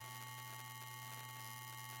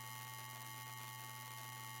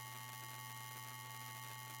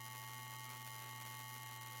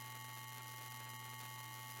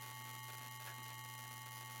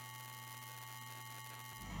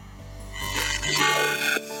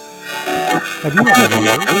Have you ever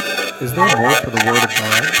wondered, is there more to the Word of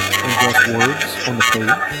God than just words on the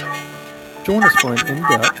page? Join us for an in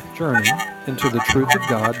depth journey into the truth of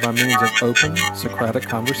God by means of open Socratic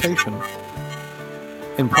conversation.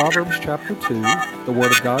 In Proverbs chapter 2, the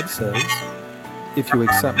Word of God says, "If you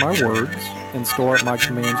accept my words and store up my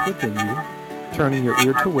commands within you, turning your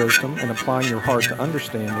ear to wisdom and applying your heart to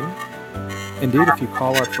understanding, indeed, if you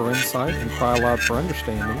call out for insight and cry aloud for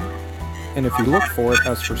understanding, and if you look for it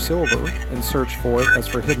as for silver and search for it as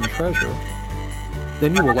for hidden treasure,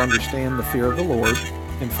 then you will understand the fear of the Lord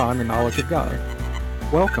and find the knowledge of God."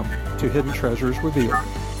 Welcome to Hidden Treasures Revealed.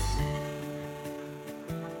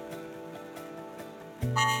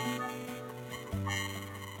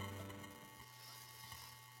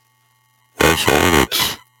 Well, Sean,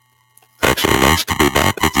 it's actually nice to be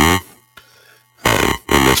back with you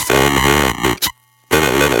in this form here. It's been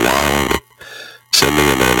a little while with sending,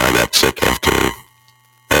 and then I got sick after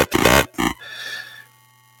that, and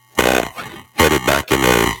headed back in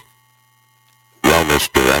a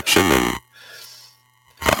wellness direction, and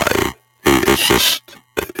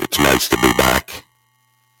it's nice to be back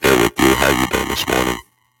here with you. How you doing this morning?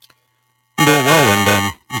 I'm doing well,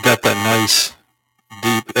 and you got that nice,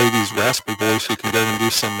 deep 80s raspy voice. You can go and do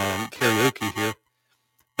some karaoke here.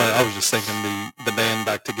 But I was just thinking the band's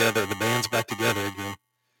back together again.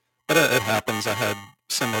 But it happens. I had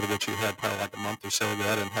similar to what you had probably like a month or so ago.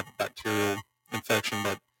 I didn't have a bacterial infection,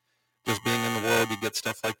 but just being in the world, you get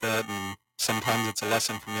stuff like that, and sometimes it's a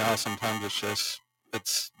lesson from y'all. Sometimes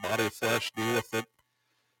it's body of flesh, deal with it.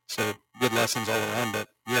 So good lessons all around. But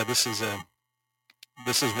yeah, this is one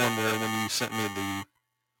where when you sent me the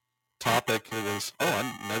topic, it was, I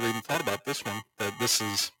never even thought about this one. That this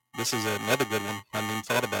is another good one. I hadn't even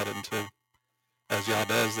thought about it until, as y'all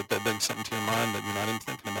does, that they'll bring something to your mind that you're not even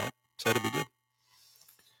thinking about. So it'll be good.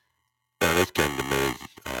 Well, this came to me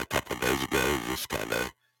a couple of days ago, just kind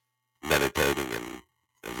of meditating and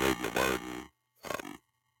reading the Word, and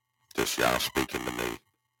just y'all speaking to me,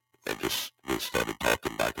 and we started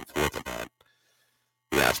talking back and forth about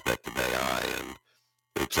the aspect of AI, and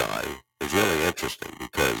it's really interesting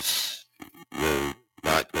because we're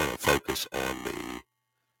not going to focus on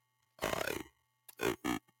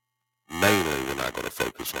mainly we're not going to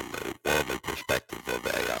focus on the worldly perspective of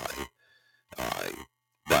AI,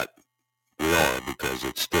 but we are, because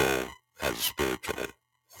it still has spiritual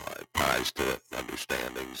ties to it and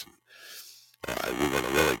understandings. We're going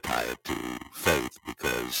to really tie it to faith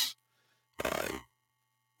because,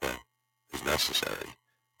 it's necessary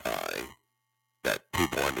that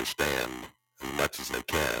people understand as much as they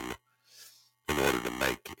can in order to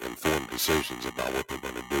make informed decisions about what they're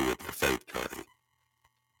going to do with their faith journey.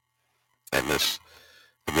 And this,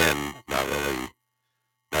 again,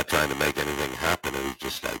 not trying to make anything happen. It was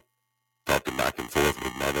just like talking back and forth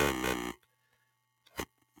with Mother, and then,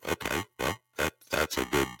 okay, well, that's a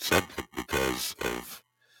good subject because of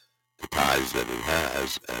the ties that it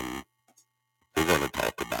has, and we're going to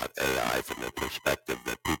talk about AI from a perspective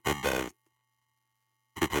that people don't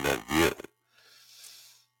view.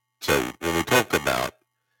 So when we talk about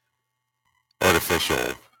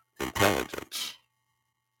artificial intelligence,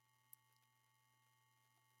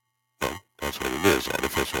 well, that's what it is,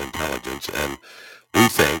 artificial intelligence, and we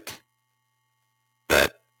think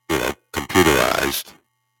that, computerized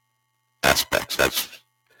aspects,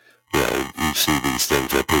 you see these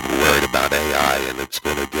things where people are worried about AI and it's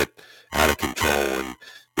going to get out of control, and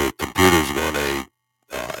the computers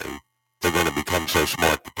they're going to become so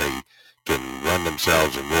smart that they can run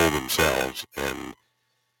themselves and rule themselves, and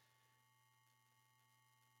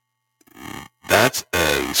that's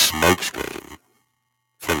a smokescreen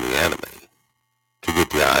from the enemy to get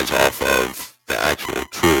the eyes off of the actual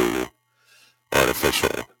true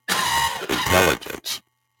artificial intelligence.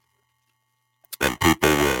 And people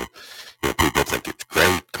think it's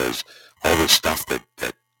great because all this stuff that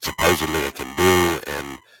supposedly it can do,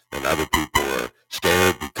 and other people are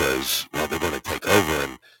scared because, well, they're going to take over,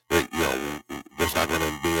 and there's not going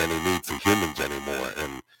to be any need for humans anymore,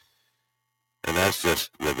 and that's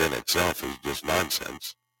just within itself is just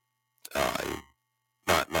nonsense.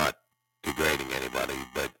 Not degrading anybody,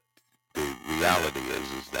 but the reality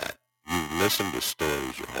is that you listen to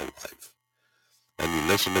stories your whole life, and you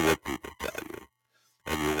listen to what people tell you,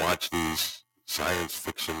 and you watch these science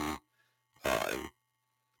fiction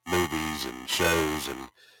movies and shows, and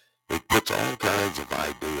it puts all kinds of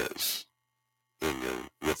ideas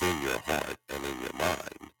within your heart and in your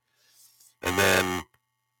mind. And then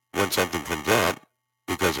when something comes up,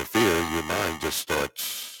 because of fear, your mind just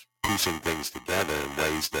starts piecing things together in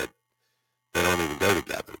ways that they don't even go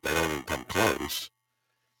together. They don't even come close.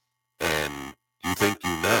 And you think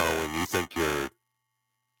you know, and you think you're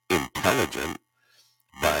intelligent,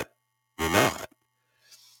 but you're not.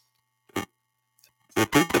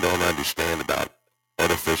 What people don't understand about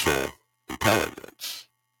artificial intelligence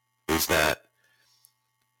is that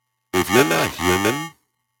if you're not human,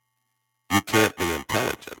 you can't be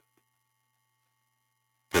intelligent.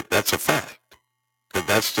 That's a fact.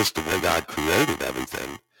 That's just the way God created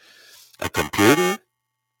everything. A computer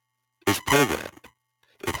is programmed.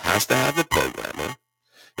 It has to have a programmer.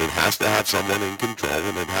 It has to have someone in control,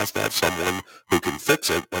 and it has to have someone who can fix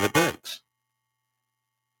it when it breaks.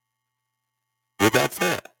 Without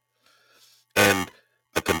fail. And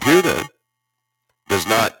a computer does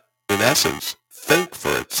not, in essence, think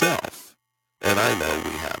for itself. And I know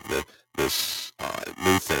we have this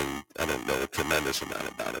new thing, I don't know a tremendous amount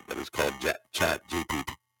about it, but it's called Chat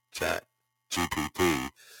GPT,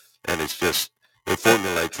 and it's just, it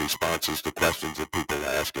formulates responses to questions that people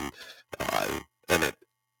ask, and it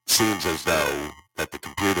seems as though that the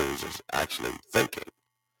computer is actually thinking.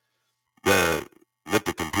 What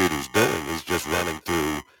the computer's doing is just running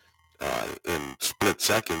through, in split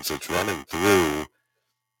seconds, it's running through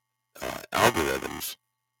algorithms,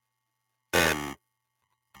 and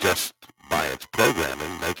just by its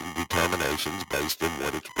programming, making determinations based on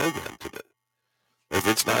what it's programmed to do. If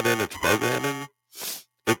it's not in its programming,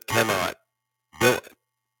 it cannot do it.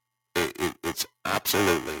 It's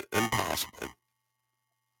absolutely impossible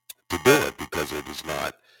to do it because it is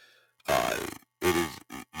not,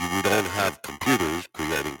 we don't have computers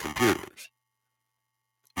creating computers.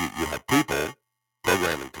 You have people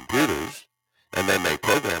programming computers, and they may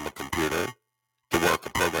program a computer to work a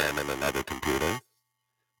program in another computer,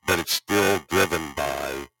 but it's still driven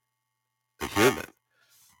by a human.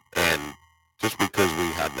 And just because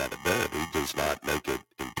we have that ability does not make it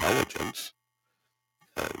intelligence.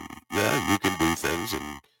 Yeah, you can do things,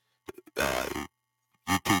 and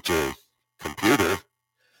you teach a computer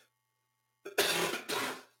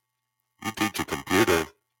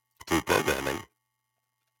through programming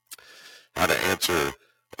how to answer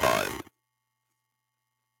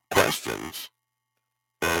questions.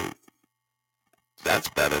 Well, that's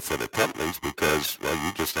better for the companies because, well,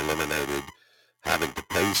 you just eliminated having to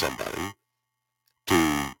pay somebody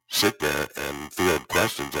to sit there and field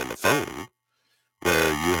questions on the phone, where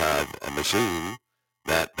you have a machine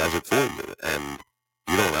that does it for you, and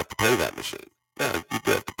you don't have to pay that machine. Yeah, you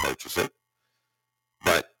do have to purchase it,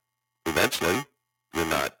 but eventually you're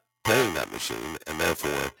not paying that machine, and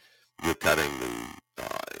therefore you're cutting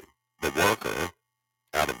the worker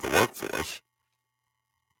out of the workforce.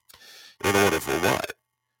 In order for what?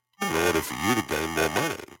 In order for you to gain more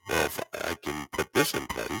money. Well, if I can put this in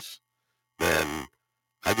place, then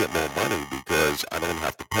I get more money because I don't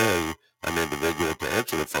have to pay an individual to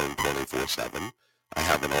answer the phone 24/7. I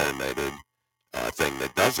have an automated thing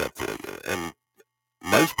that does that for you. And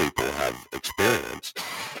most people have experienced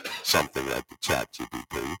something like the Chat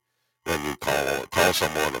GPT, when you call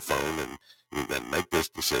someone on the phone and you then make this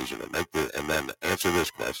decision and then answer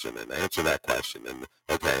this question and answer that question, and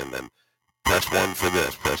okay, and then press 1 for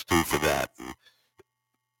this, press 2 for that. And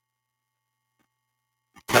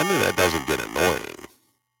tell me that doesn't get annoying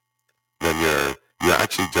when you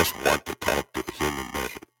actually just want to talk to a human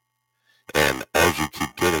being, and all you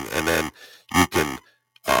keep getting, and then you can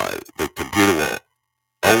the computer will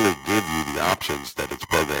only give you the options that it's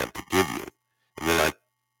programmed to give you, and you're like,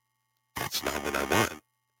 that's not what I want.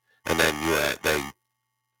 And then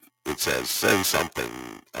it says, say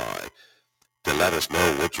something to let us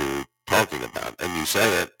know what you're talking about, and you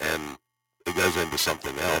say it, and it goes into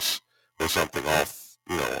something else or something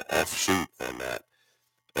offshoot on that.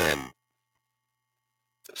 And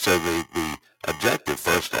so the objective,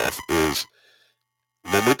 first off, is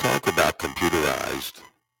when we talk about computerized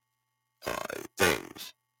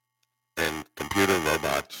things and computer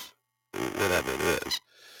robots, whatever it is,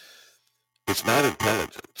 it's not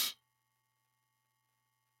intelligence.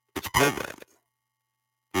 It's programming.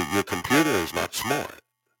 Your computer is not smart.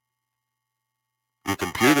 Your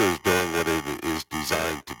computer is doing what it is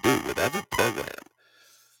designed to do. Whatever program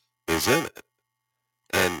is in it.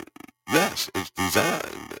 And yes, it's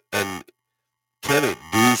designed. And can it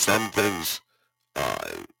do some things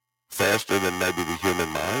faster than maybe the human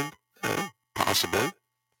mind? Possibly.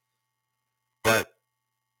 But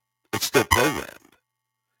it's still programmed.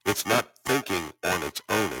 It's not thinking on its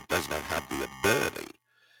own. It does not have the ability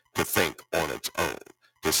to think on its own,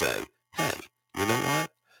 to say, hey, you know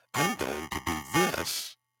what? I'm going to do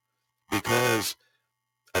this because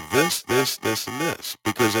of this, and this.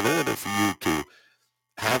 Because in order for you to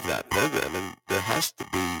have that programming, there has to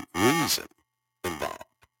be reason involved.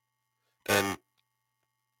 And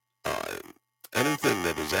anything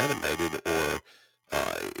that is animated or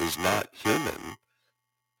is not human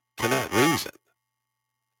cannot reason.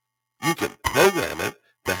 You can program it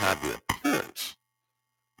to have the appearance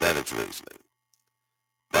that it's reasoning,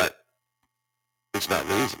 but it's not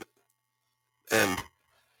reasoning. And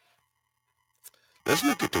let's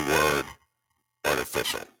look at the word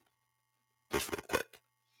artificial just real quick.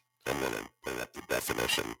 I'm going to bring up the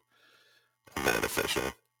definition of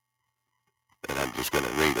artificial, and I'm just going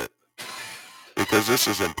to read it because this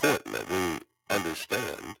is important that we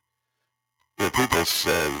understand. You know, people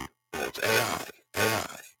say, well, it's AI,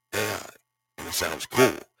 and it sounds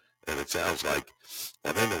cool, and it sounds like,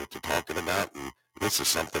 well, they know what they're talking about, and this is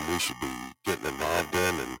something we should be getting involved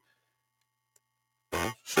in, and,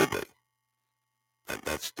 well, should we? And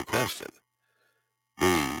that's the question.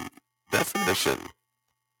 The definition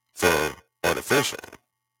for artificial,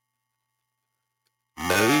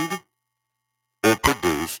 made or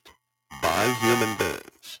produced by human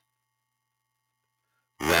beings,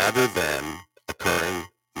 rather than occurring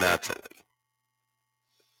naturally,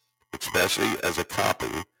 especially as a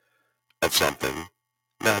copy of something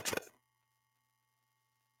natural.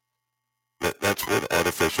 That's what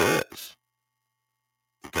artificial is.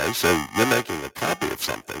 Okay, so you're making a copy of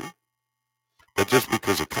something, but just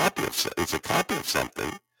because it's a copy of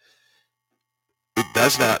something, it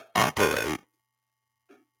does not operate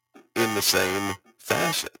in the same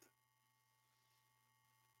fashion.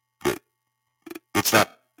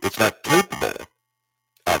 It's not capable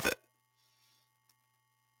of it.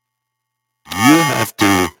 You have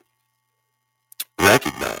to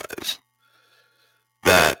recognize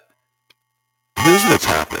that here's what's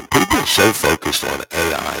happening. People are so focused on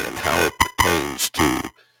AI and how it pertains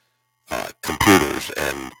to computers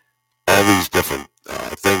and all these different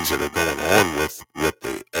things that are going on with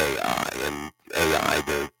the AI. And AI,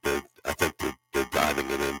 I think they're driving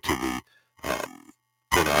it into the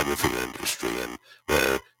pornography industry, and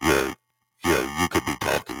where you could be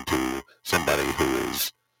talking to somebody who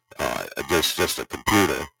is just a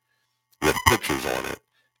computer with pictures on it,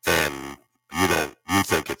 and you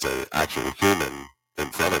think it's an actual human in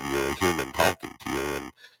front of you, a human talking to you,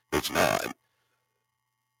 and it's not.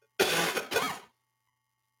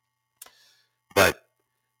 But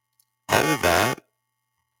all of that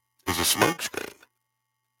is a smokescreen.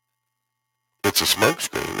 It's a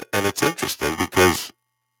smokescreen, and it's interesting because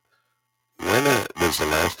when was the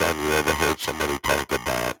last time you ever heard somebody talk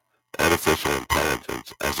about artificial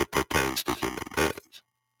intelligence as it pertains to human beings?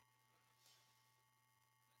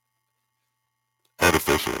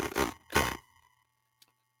 Artificial intelligence.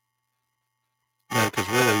 No, because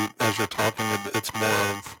really, as you're talking, it's more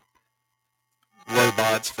of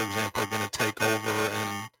robots, for example, are going to take over.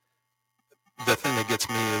 And the thing that gets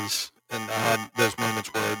me is, and I had those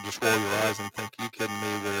moments where I just roll your eyes and think, you kidding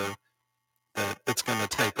me, where that it's going to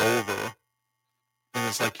take over. And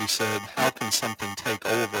it's like you said, how can something take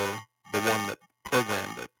over the one that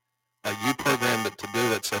programmed it? Like, you programmed it to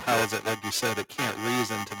do it, so how is it, like you said, it can't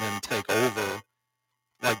reason to then take over?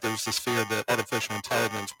 Like, there's this fear that artificial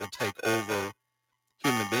intelligence will take over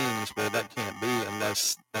human beings. Well, that can't be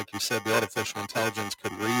unless, like you said, the artificial intelligence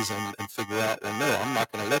could reason and figure out, well, no, I'm not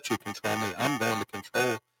going to let you control me. I'm going to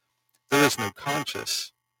control. There is no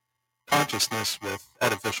consciousness with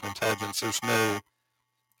artificial intelligence.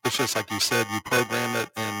 It's just like you said, you program it,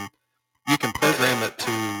 and you can program it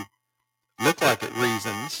to look like it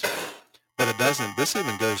reasons, but it doesn't. This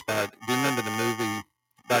even goes back. Do you remember the movie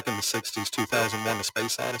back in the 60s, 2001, A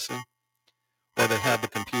Space Odyssey, where they had the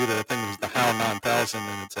computer, I think it was the HAL 9000,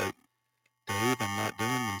 and it's like, Dave, I'm not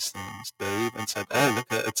doing these things, Dave. And it's like, oh, look,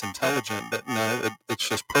 it's intelligent. But no, it's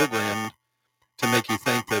just programmed to make you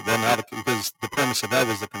think that, well, now, because the premise of that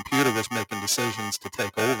was the computer was making decisions to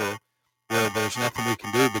take over, where there's nothing we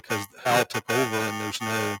can do because HAL took over and there's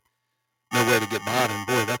no way to get by it. And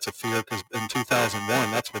boy, that's a fear, because in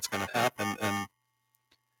 2001, that's what's going to happen. And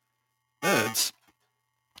no, it's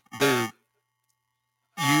there.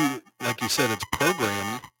 Like you said, it's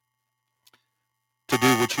programmed to do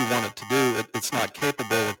what you want it to do. It's not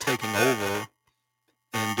capable of taking over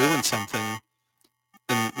and doing something.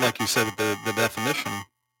 And like you said, the definition,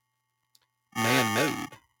 man-made.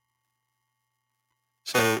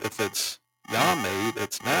 So if it's Yah-made,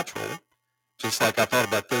 it's natural. Just like I thought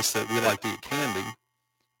about this, that we like to eat candy,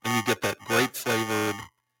 and you get that grape-flavored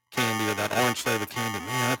candy or that orange-flavored candy.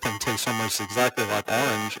 Man, that thing tastes almost exactly like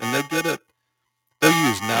orange. And they get it. They'll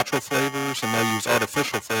use natural flavors and they'll use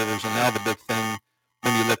artificial flavors. And now the big thing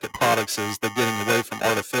when you look at products is they're getting away from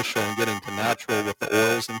artificial and getting to natural with the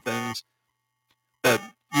oils and things. But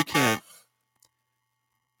you can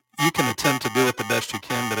attempt to do it the best you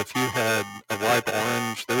can, but if you had a ripe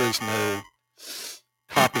orange, there is no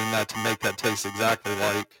copy copying that to make that taste exactly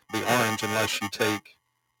like the orange unless you take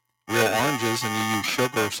real oranges and you use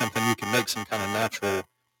sugar or something. You can make some kind of natural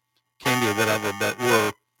candy or whatever, but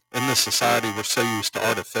we're in this society, we're so used to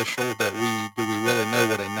artificial that do we really know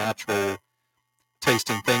what a natural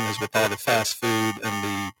tasting thing is with all the fast food and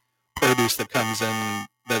the produce that comes in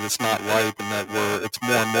that it's not ripe and that it's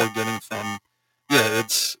more and more getting from,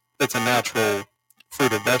 it's a natural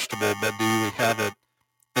fruit or vegetable, but do we have it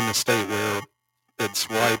in the state where it's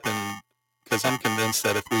ripe? And because I'm convinced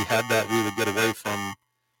that if we had that, we would get away from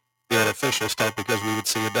the artificial stuff, because we would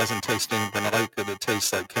see it doesn't taste anything like it. It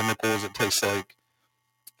tastes like chemicals. It tastes like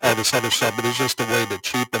all this other stuff, but it's just a way to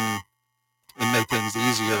cheapen and make things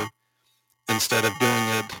easier instead of doing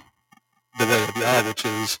it the way of Yah, which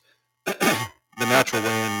is the natural way.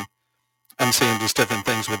 And I'm seeing just different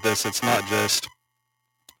things with this. It's not just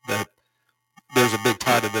that there's a big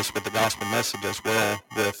tie to this with the gospel message as well,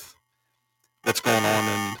 with what's going on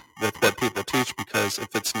and with what people teach, because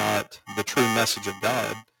if it's not the true message of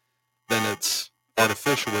God, then it's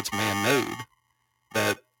artificial, it's man-made.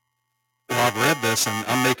 That, well, I've read this and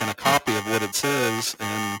I'm making a copy of what it says,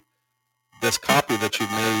 and this copy that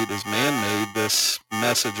you've made is man-made. This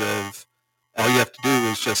message of all you have to do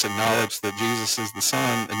is just acknowledge that Jesus is the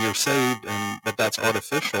Son and you're saved, but that's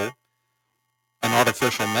artificial. An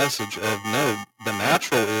artificial message of, no, the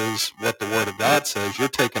natural is what the Word of God says. You're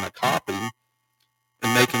taking a copy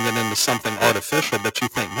and making it into something artificial, but you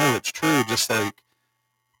think, no, it's true, just like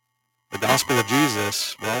the gospel of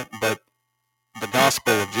Jesus. Well, but the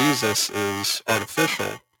gospel of Jesus is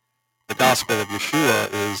artificial. The gospel of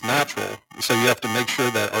Yeshua is natural. So you have to make sure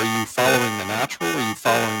that, are you following the natural or are you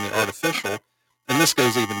following the artificial? And this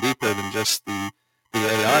goes even deeper than just the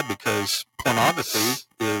AI, because pornography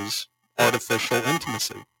is artificial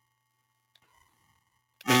intimacy.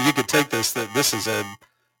 I mean, you could take this is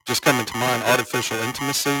just coming to mind, artificial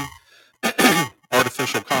intimacy,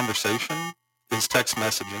 artificial conversation is text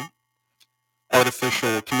messaging.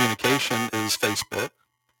 Artificial communication is Facebook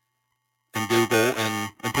and Google, and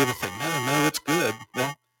people think, no, it's good.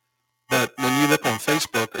 Well, but when you look on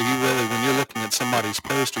Facebook, when you're looking at somebody's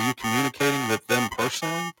post, are you communicating with them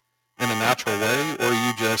personally in a natural way, or are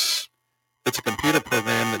you just, it's a computer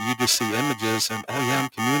program that you just see images and, oh yeah, I'm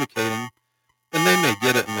communicating, and they may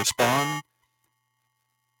get it and respond?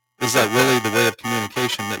 Is that really the way of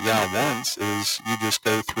communication that Yah wants, is you just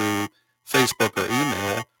go through Facebook or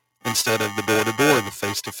email instead of the door-to-door, the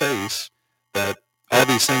face-to-face? That all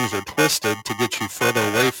these things are twisted to get you further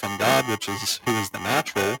away from God, who is the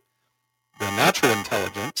natural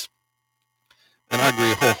intelligence. And I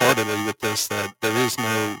agree wholeheartedly with this, that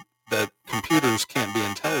that computers can't be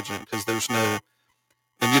intelligent, because there's no,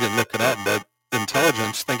 and you didn't look it up, but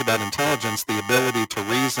intelligence, think about intelligence, the ability to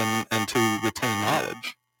reason and to retain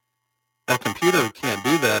knowledge. A computer can't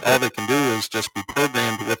do that. All they can do is just be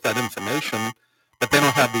programmed with that information, but they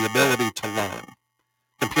don't have the ability to learn.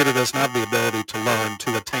 Computer doesn't have the ability to learn,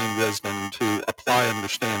 to attain wisdom, to apply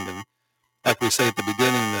understanding. Like we say at the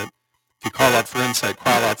beginning, that if you call out for insight,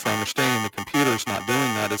 call out for understanding, the computer's not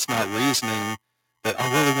doing that. It's not reasoning that I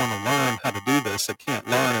really want to learn how to do this. It can't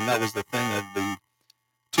learn, and that was the thing of the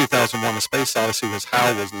 2001: A Space Odyssey, was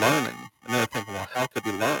Hal was learning. And they're thinking, well, how could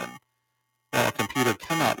he learn? Well, a computer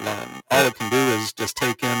cannot learn. All it can do is just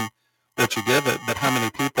take in what you give it. But how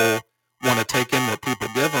many people want to take in what people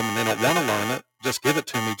give them and they don't want to learn it? Just give it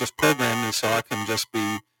to me. Just program me so I can just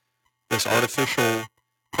be this artificial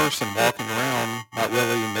person walking around, not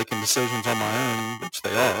really making decisions on my own, which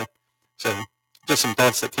they are. So just some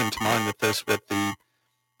thoughts that came to mind with this.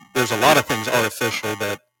 There's a lot of things artificial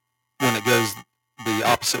that when it goes the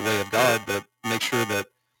opposite way of God, but make sure that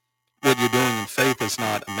what you're doing in faith is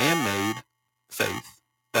not a man-made faith,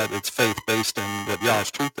 but it's faith based in what Yah's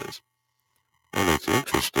truth is. Well, it's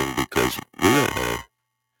interesting because we are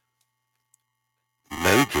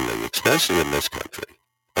majorly, especially in this country,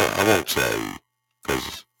 I won't say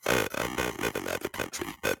because I don't live in other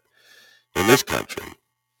countries, but in this country,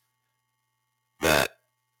 that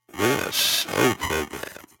we are so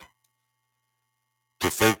programmed to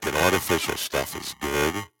think that artificial stuff is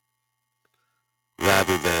good,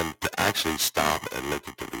 rather than to actually stop and look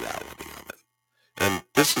at the reality of it. And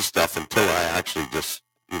this is stuff, until I actually just,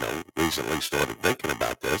 recently started thinking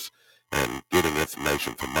about this and getting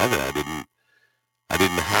information from Mother, I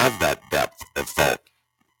didn't have that depth of thought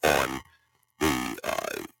on the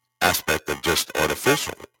aspect of just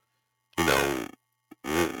artificial.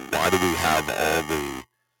 Why do we have all the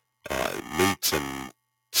meats and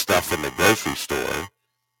stuff in the grocery store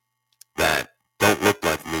that don't look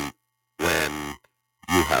like meat when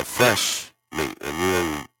you have fresh meat, and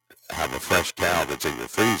you have a fresh cow that's in your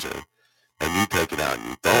freezer, and you take it out and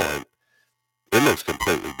you thaw it, it looks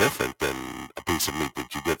completely different than a piece of meat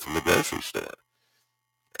that you get from the grocery store.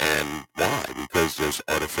 And why? Because there's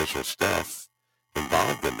artificial stuff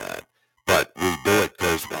involved in that. But we do it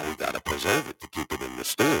because, well, we got to preserve it to keep it in the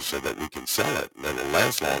store so that we can sell it and it'll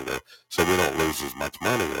last longer, so we don't lose as much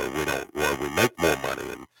money, or we make more money.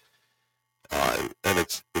 And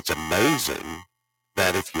it's amazing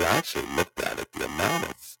that if you actually looked at it, the amount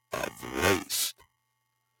of waste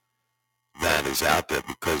that is out there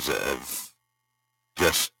because of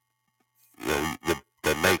just,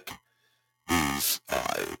 they make these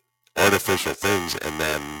artificial things and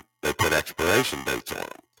then they put expiration dates on them.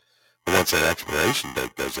 But once that expiration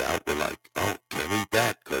date goes out, we're like, oh, can't eat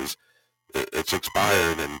that because it's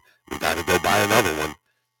expired and we got to go buy another one,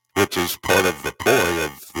 which is part of the ploy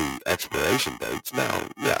of the expiration dates. Now,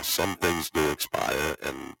 yes, some things do expire,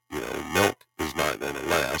 and, milk is not going to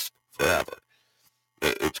last forever.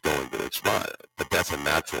 It's going to expire. But that's a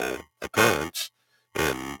natural occurrence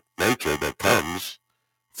in nature that comes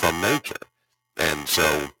from nature. And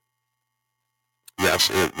so, yes,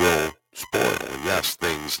 it will spoil. And yes,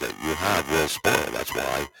 things that you have will spoil. That's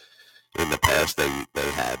why in the past they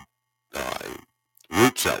had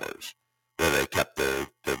root cellars where they kept their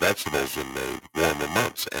vegetables in the warmer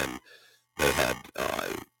months, and they had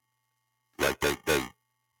they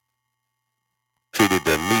treated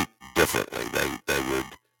their meat differently. They would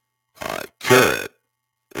cure it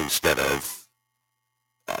instead of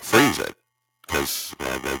freeze it, because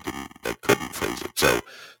they couldn't freeze it. So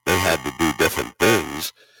they had to do different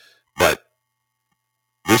things, but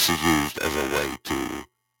this is used as a way to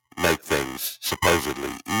make things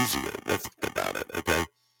supposedly easier. Let's think about it, okay?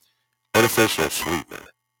 Artificial sweetener,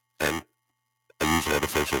 and I use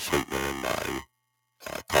artificial sweetener in my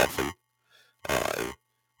coffee.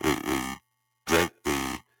 We drink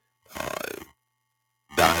the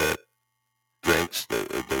diet drinks,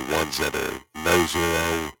 the ones that are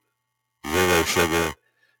zero sugar.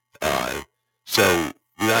 So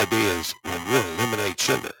the idea is, we'll eliminate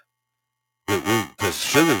sugar. Because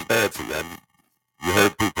sugar's bad for you. You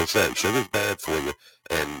heard people say sugar's bad for you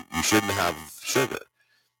and you shouldn't have sugar.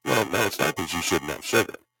 Well, no, it's not that you shouldn't have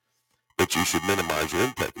sugar, but you should minimize your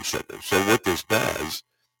intake of sugar. So what this does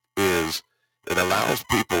is it allows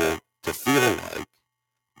people to feel like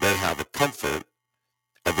they have a comfort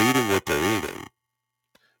of eating what they're eating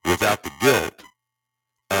without the guilt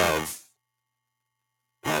of,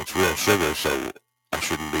 well, it's real sugar, so I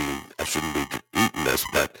shouldn't be eating this,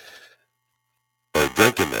 or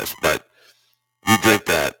drinking this. But you drink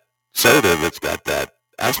that soda that's got that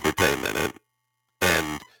aspartame in it,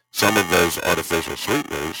 and some of those artificial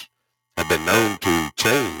sweeteners have been known to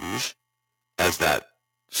change as that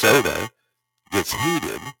soda gets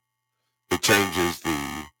heated. It changes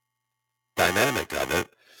the dynamic of it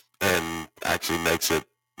and actually makes it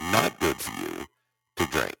not good for you to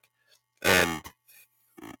drink. And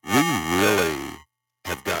we really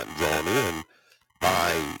have gotten drawn in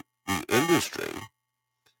by the industry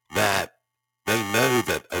that they know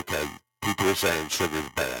that, okay, people are saying sugar is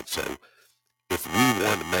bad, so if we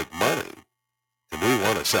want to make money and we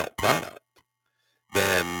want to sell product,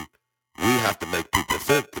 then we have to make people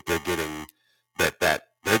think that they're getting, that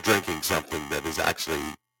they're drinking something that is actually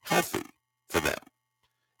healthy for them.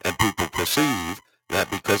 And people perceive that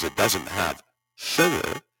because it doesn't have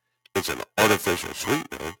sugar, it's an artificial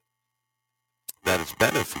sweetener, that it's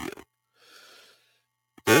better for you.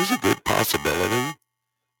 There's a good possibility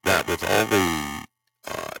that with all the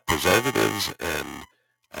preservatives and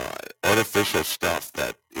artificial stuff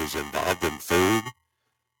that is involved in food,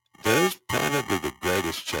 there's probably the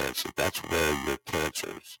greatest chance that that's where your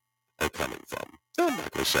cancers are coming from. I'm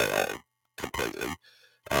not going to say all completely,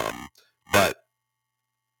 but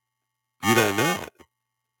you don't know.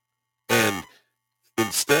 And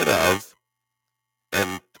instead of,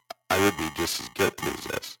 and I would be just as guilty as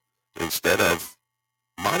this, instead of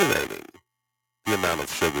moderating the amount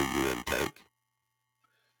of sugar you intake,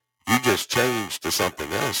 you just change to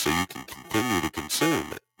something else so you can continue to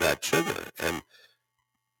consume that sugar. And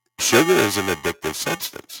sugar is an addictive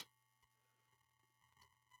substance.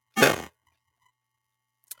 Now,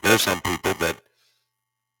 there are some people that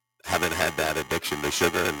haven't had that addiction to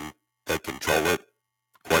sugar and they control it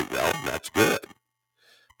quite well, and that's good.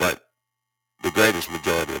 But the greatest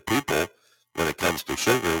majority of people, when it comes to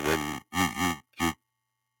sugar, when you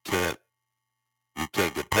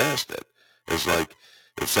can't get past it. It's like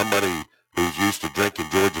if somebody who's used to drinking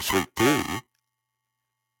Georgia sweet tea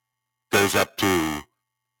goes up to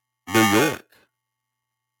New York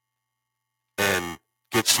and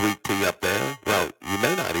gets sweet tea up there, well, you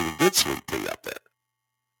may not even get sweet tea up there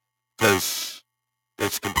because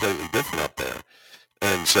it's completely different up there.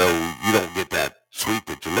 And so you don't get that sweet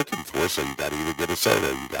that you're looking for, so you got to either get a soda,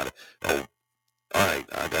 you got to, oh, all right,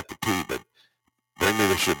 I got the tea, but bring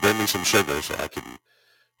me some sugar so I can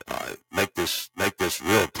make this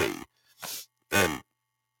real tea. And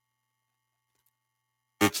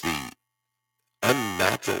it's the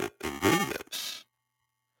unnatural ingredients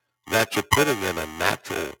that you're putting in a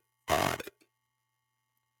natural body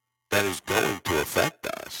that is going to affect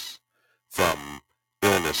us from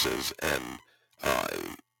illnesses and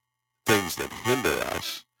things that hinder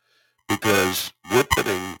us, because we're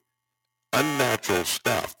putting unnatural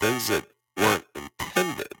stuff, things that weren't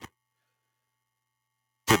intended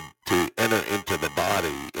to enter into the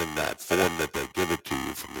body in that form that they give it to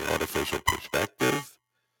you from the artificial perspective,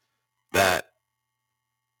 that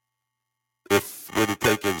if we're to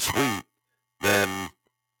take in sweet, then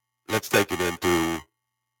let's take it into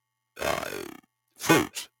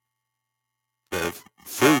fruits.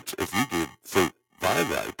 Fruits, if you give fruit vine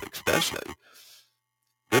ripe especially,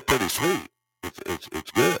 they're pretty sweet.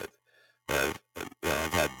 It's good. I've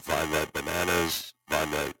had vine ripe bananas,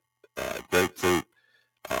 vine ripe grapefruit,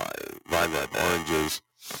 vine ripe oranges,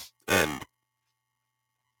 and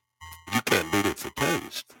you can't beat it for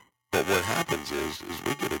taste. But what happens is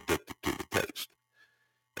we get addicted to the taste.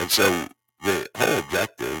 And so the whole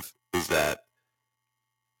objective is that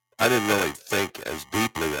I didn't really think as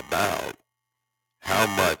deeply about how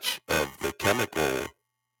much of the chemical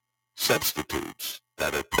substitutes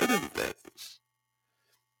that are put in things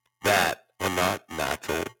that are not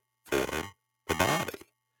natural for the body.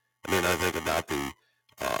 I mean, I think about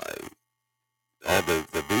all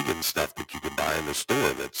the vegan stuff that you can buy in the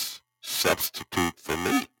store that's substitute for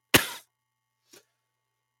meat.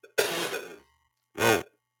 Well,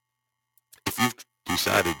 if you've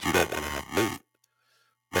decided you don't want to have meat,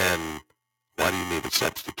 then why do you need a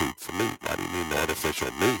substitute for meat? Why do you need an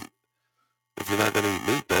artificial meat? If you're not going to eat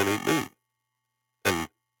meat, don't eat meat. And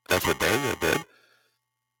that's what Daniel did.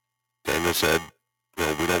 Daniel said,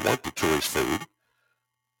 we don't want the choice food.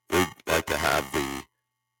 We'd like to have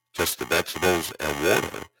just the vegetables and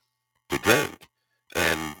water to drink.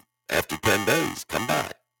 And after 10 days, come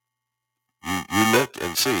back. You look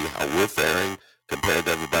and see how we're faring compared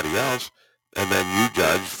to everybody else, and then you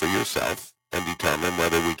judge for yourself and determine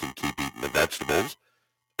whether we can keep eating the vegetables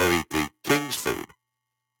or eat the king's food.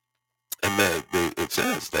 And it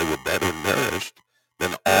says they were better nourished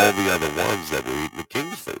than all the other ones that were eating the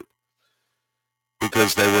king's food,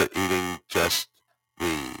 because they were eating just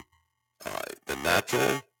the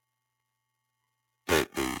natural, the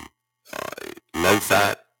low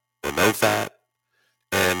fat or no fat,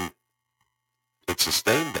 and it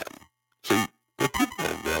sustained them. See, what people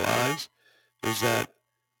don't realize is that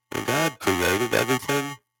when God created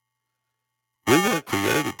everything, we weren't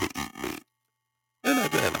created to eat meat. And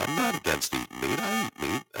again, I'm not against eating meat. I eat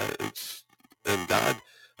meat. And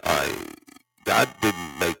God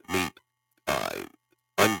didn't make meat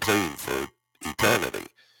unclean for eternity.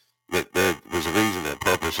 There was a reason and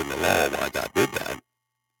purpose in the law why God did that.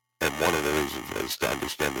 And one of the reasons was to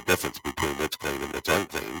understand the difference between what's clean and what's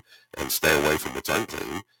unclean, and stay away from what's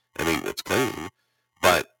unclean and eat what's clean.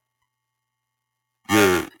 But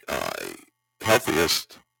your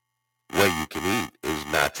healthiest way you can eat is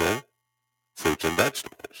natural fruits and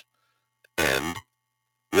vegetables and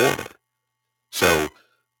water. So,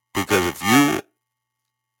 because if you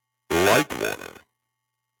like water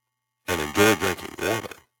and enjoy drinking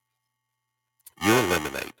water, you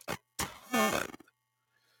eliminate a ton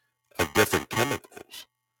of different chemicals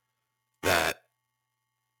that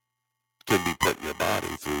can be put in your body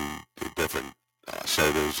through the different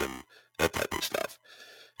sodas and that type of stuff.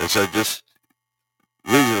 And so just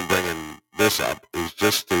the reason I'm bringing this up is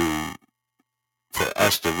just for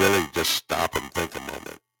us to really just stop and think a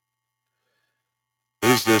moment.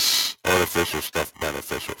 Is this artificial stuff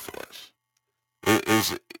beneficial for us?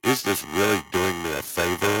 Is this really doing me a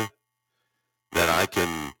favor that I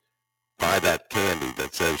can buy that candy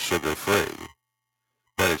that says sugar-free,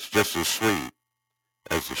 but it's just as sweet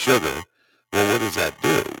as the sugar? Well, what does that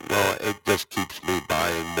do? Well, it just keeps me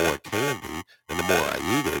buying more candy, and the more I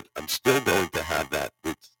eat it, I'm still going to have that.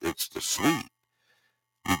 It's the sweet.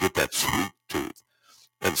 You get that sweet tooth.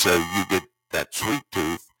 And so you get that sweet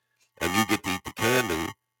tooth, and you get to eat the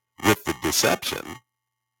candy with the deception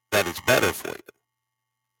that it's better for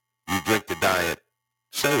you. You drink the diet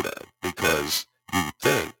soda because you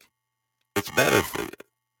think it's better for you.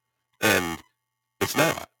 And it's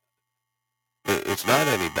not. It's not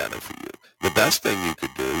any better for you. The best thing you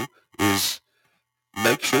could do is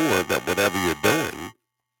make sure that whatever you're doing,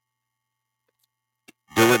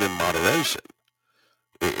 do it in moderation.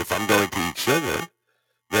 If I'm going to eat sugar,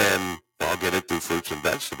 then I'll get it through fruits and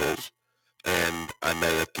vegetables, and I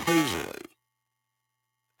may occasionally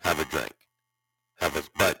have a drink.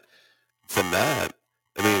 But from that,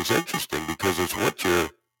 I mean, it's interesting because it's what you're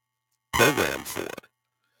programmed for.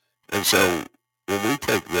 And so when we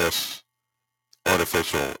take this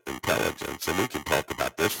artificial intelligence, and we can talk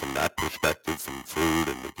about this from that perspective, from food,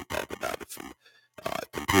 and we can talk about it from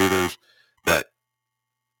computers, but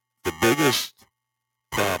the biggest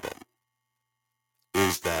problem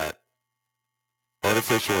is that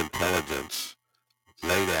artificial intelligence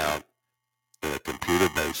laid out in a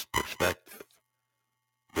computer-based perspective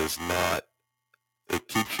does not, it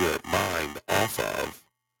keeps your mind off of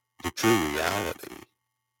the true reality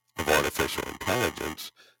of artificial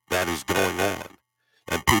intelligence that is going on.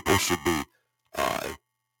 And people should be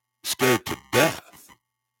scared to death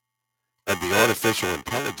of the artificial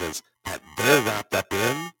intelligence that they're wrapped up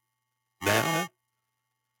in now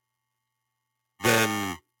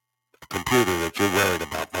than a computer that you're worried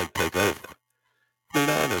about might take over. I mean,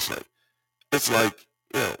 honestly, it's like,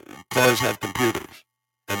 cars have computers.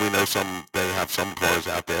 And we know they have some cars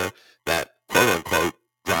out there that, quote unquote,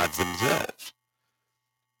 drive themselves.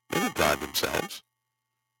 They don't drive themselves.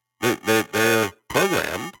 They're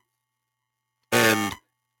programmed, and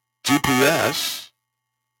GPS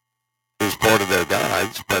is part of their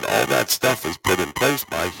guides, but all that stuff is put in place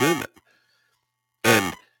by human.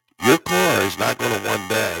 And your car is not going to one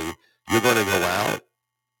day, you're going to go out,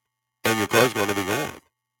 and your car's going to be gone.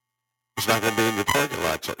 It's not going to be in your parking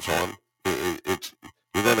lot, Sean.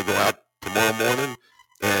 You're going to go out tomorrow morning,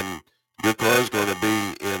 and your car's going to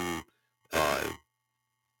be in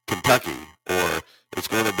Kentucky, or it's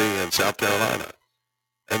going to be in South Carolina.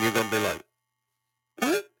 And you're going to be like,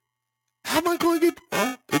 what? How am I going to get?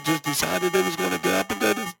 Well, it just decided it was going to get up and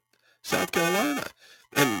go to South Carolina.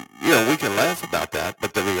 And, we can laugh about that,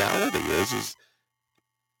 but the reality is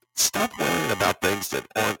stop worrying about things that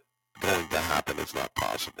aren't going to happen. It's not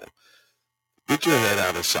possible. Get your head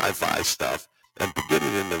out of sci-fi stuff and get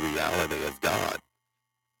it in the reality of God.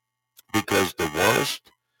 Because the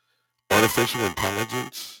worst artificial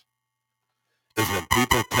intelligence is when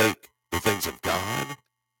people take the things of God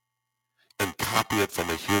and copy it from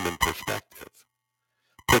a human perspective.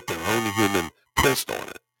 Put their own human twist on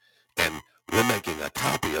it. And we're making a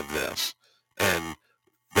copy of this. And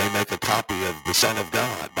they make a copy of the Son of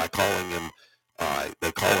God by calling him,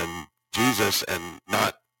 they call him Jesus, and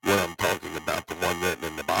not what I'm talking about, the one written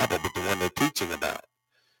in the Bible, but the one they're teaching about.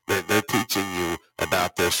 They're teaching you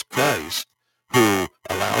about this Christ who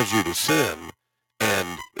allows you to sin,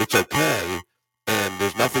 and it's okay, and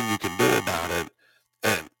there's nothing you can do about it.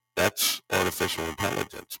 And that's artificial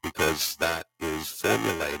intelligence, because that is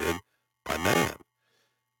formulated by man.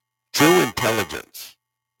 True intelligence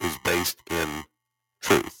is based in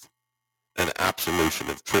truth, an absolution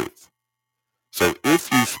of truth. So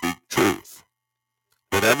if you speak truth,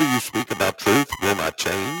 whatever you speak about truth will not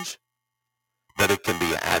change, but it can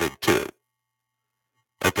be added to.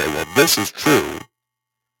 Okay, well, this is true,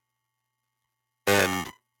 and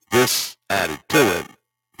this added to it,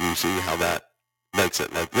 you see how that makes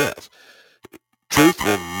it like this. Truth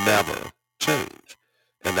will never change,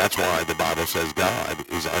 and that's why the Bible says God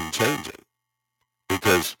is unchanging,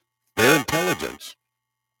 because their intelligence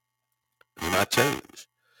does not change.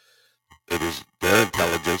 Their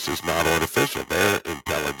intelligence is not artificial. Their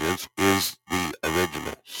intelligence is the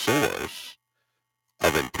original source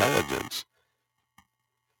of intelligence,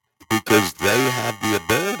 because they have the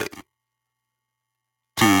ability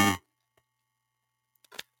to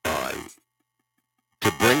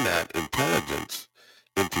bring that intelligence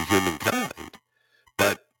into humankind.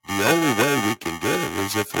 But the only way we can get it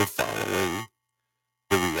is if we're following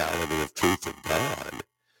the reality of truth of God,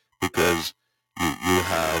 because you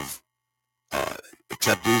have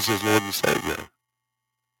accept Jesus as Lord and Savior,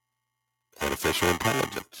 artificial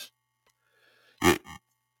intelligence.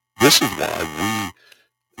 This is why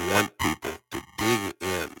we want people to dig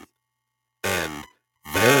in and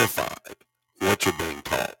verify what you're being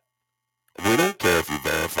taught. We don't care if you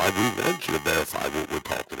verify. We want you to verify what we're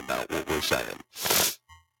talking about, what we're saying.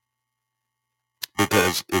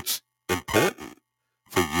 Because it's important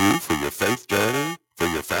for you, for your faith journey, for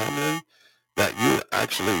your family, that you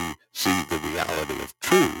actually see the reality of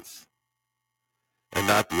truth and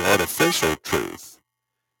not the artificial truth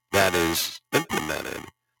that is implemented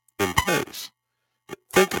in place.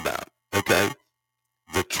 Think about it, okay?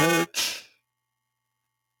 The church,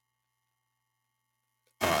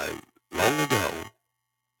 long ago,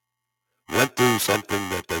 went through something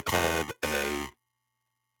that they called a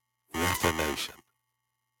reformation.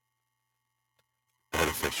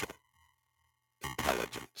 Artificial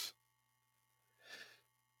intelligence.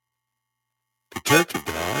 Church of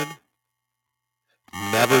God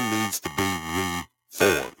never needs to be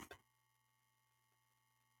reformed.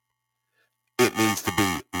 It needs to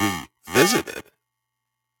be revisited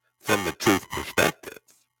from the truth perspective,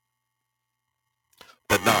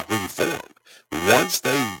 but not reformed. Once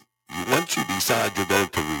you decide you're going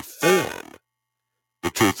to reform the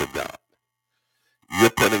truth of God, you're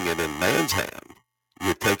putting it in man's hand.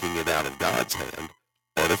 You're taking it out of God's hand,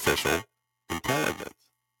 artificial intelligence.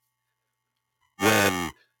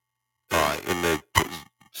 When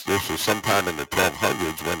this was sometime in the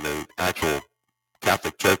 1200s when the actual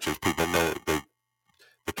Catholic churches, people know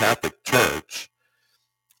the Catholic Church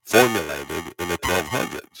formulated in the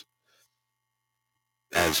 1200s.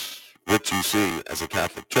 As what you see as a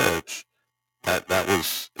Catholic Church, that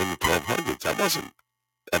was in the 1200s. That wasn't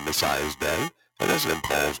at Messiah's day. That wasn't in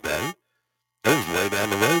Paul's day. It was way down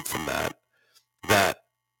the road from that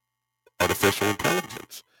artificial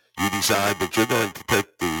intelligence. You decide that you're going to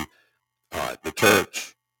take the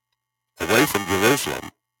church away from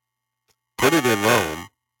Jerusalem, put it in Rome,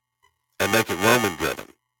 and make it Roman-driven,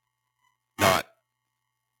 not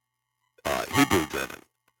Hebrew-driven,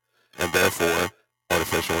 and therefore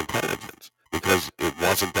artificial intelligence, because it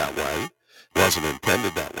wasn't that way, wasn't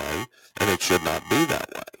intended that way, and it should not be that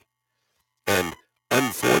way. And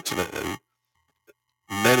unfortunately,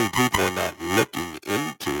 many people are not looking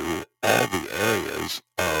into all the areas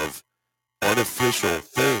of artificial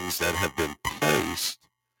things that have been placed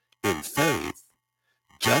in faith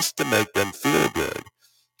just to make them feel good.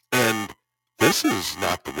 And this is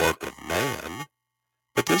not the work of man,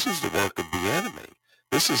 but this is the work of the enemy.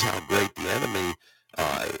 This is how great the enemy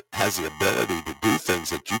has the ability to do things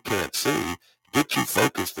that you can't see, get you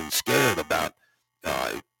focused and scared about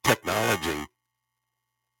technology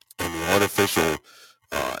and the artificial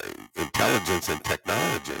intelligence and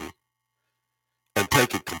technology, and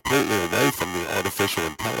take it completely away from the artificial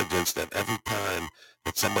intelligence that every time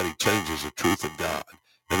that somebody changes the truth of God,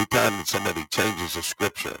 every time that somebody changes a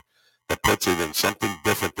scripture that puts it in something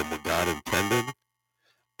different than what God intended,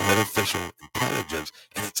 artificial intelligence,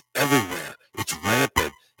 and it's everywhere. It's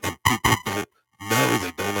rampant, and people don't know,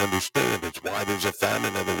 they don't understand. It's why there's a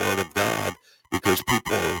famine of the Word of God, because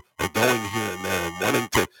people are going here and there and wanting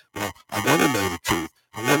to, well, I want to know the truth.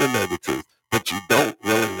 I want to know the truth. But you don't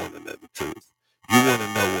really want to know the truth. You want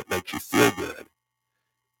to know what makes you feel good.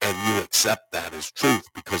 And you accept that as truth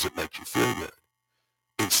because it makes you feel good.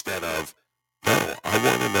 Instead of, no, I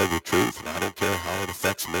want to know the truth, and I don't care how it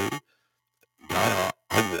affects me. God,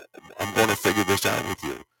 I'm going to figure this out with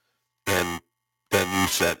you. And then you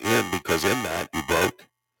set in, because in that you broke,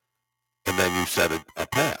 and then you set a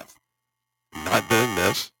path. I'm not doing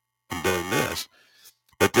this, I'm doing this.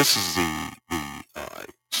 But this is the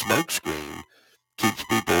smoke screen, keeps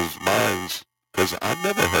people's minds, because I've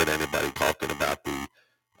never heard anybody talking about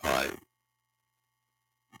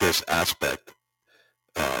this aspect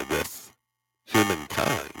with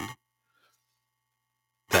humankind,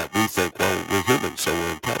 that we think, well, we're human, so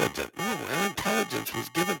we're intelligent. No, our intelligence was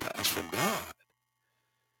given to us from God.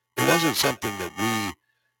 It wasn't something that we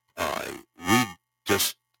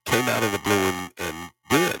just came out of the blue and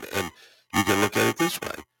did. And you can look at it this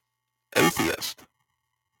way. Atheist.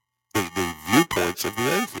 The viewpoints of the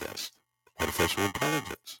atheist. Artificial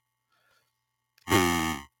intelligence.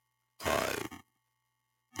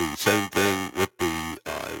 The same thing with the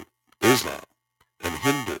Islam and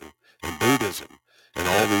Hindu and Buddhism and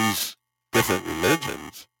all these different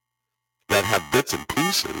religions that have bits and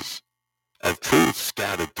pieces of truth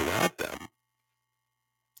scattered throughout them.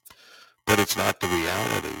 But it's not the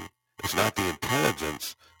reality. It's not the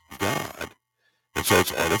intelligence of God. And so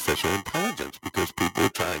it's artificial intelligence, because people are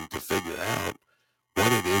trying to figure out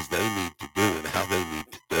what it is they need to do and how they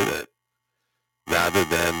need to do it, rather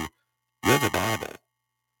than live a Bible.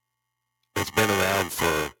 It's been around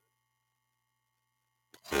for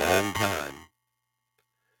a long time.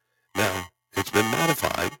 Now, it's been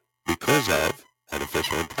modified because of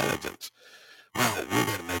artificial intelligence. Well, we're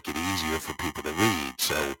going to make it easier for people to read,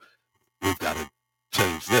 so we've got to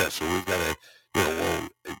change this, or we've got to, well,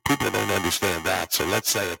 people don't understand that, so let's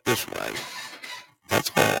say it this way. That's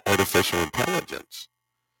all artificial intelligence.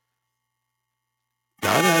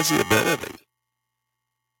 God has the ability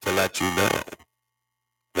to let you know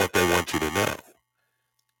what they want you to know.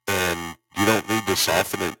 And you don't need to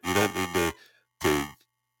soften it. You don't need to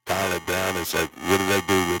dial it down. It's like, what do they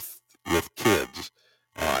do with kids?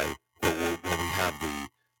 Well, we have the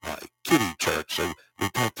kiddie church, so we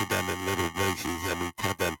talk to them in little voices, and we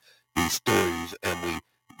tell them these stories, and we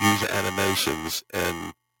use animations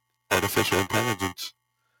and artificial intelligence.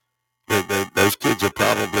 Those kids are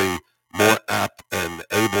probably more apt and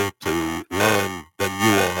able to learn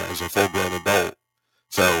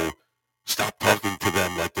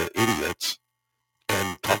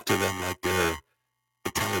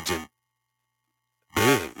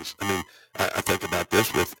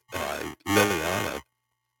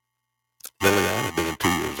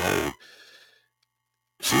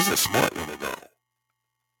she's a smart little girl.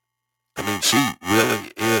 I mean, she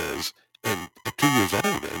really is, and at 2 years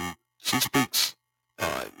old, and she speaks,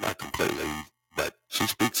 not completely, but she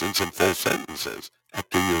speaks in some full sentences at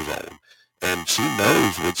 2 years old. And she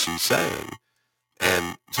knows what she's saying,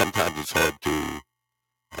 and sometimes it's hard to,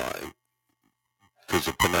 because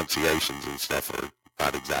the pronunciations and stuff are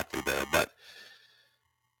not exactly there, but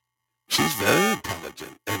she's very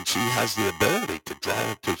intelligent, and she has the ability to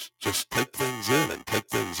just take things in and take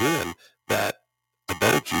things in that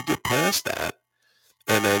adults, you get past that,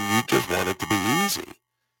 and then you just want it to be easy.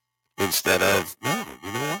 Instead of, no,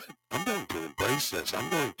 you know what? I'm going to embrace this. I'm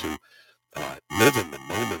going to live in the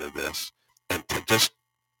moment of this and to just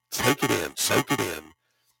take it in, soak it in,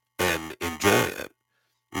 and enjoy it.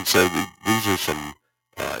 And so these are some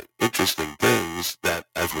interesting things that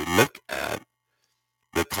as we look at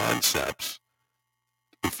the concepts,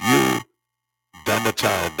 if you dumb a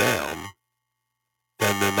child down,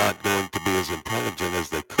 then they're not going to be as intelligent as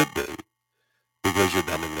they could be because you're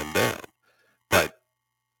dumbing them down. But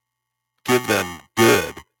give them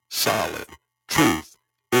good, solid, truth,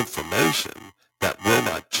 information that will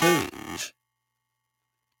not change,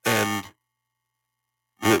 and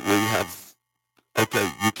we have,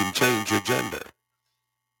 okay, you can change your gender.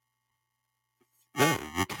 No,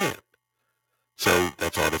 you can't. So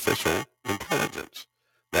that's artificial intelligence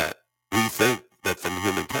that we think that from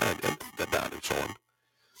humankind, and think about it, Sean,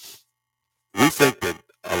 we think that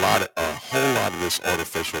a whole lot of this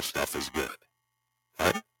artificial stuff is good,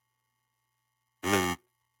 right? I mean,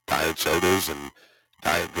 diet sodas and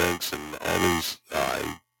diet drinks and all these,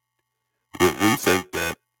 we think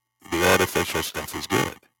that the artificial stuff is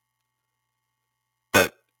good.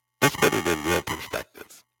 But let's put it in real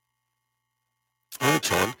perspective. All right,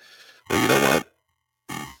 Sean. Well, you know what?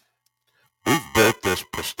 We've built this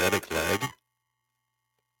prosthetic leg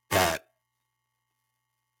that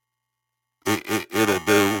it'll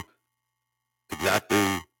do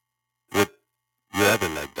exactly what your other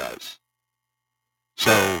leg does.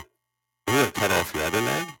 So we're going to cut off your other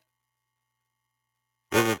leg.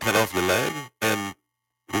 We're going to cut off your leg, and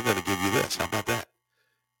we're going to give you this. How about that?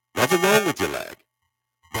 Nothing wrong with your leg,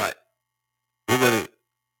 but we're going to,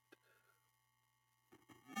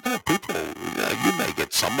 people, you may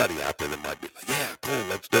get somebody out there that might be like, yeah, cool,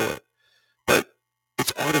 let's do it. But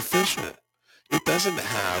it's artificial. It doesn't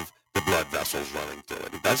have the blood vessels running through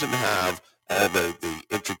it. It doesn't have all the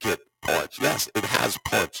intricate parts. Yes, it has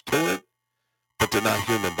parts to it, but they're not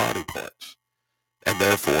human body parts. And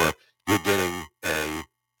therefore, you're getting a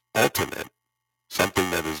alternate, something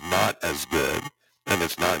that is not as good, and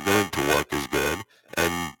it's not going to work as good,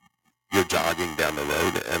 and you're jogging down the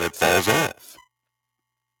road and it falls off.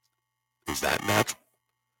 Is that natural?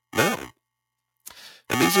 No.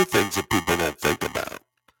 And these are things that people don't think about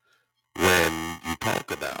when you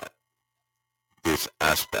talk about this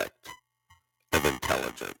aspect of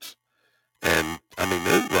intelligence. And, I mean,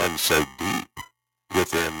 it runs so deep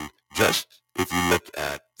within just, if you look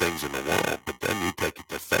at things in the world, but then you take it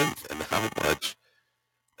to faith and how much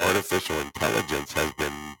artificial intelligence has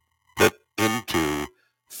been put into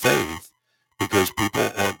faith because people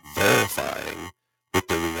aren't verifying with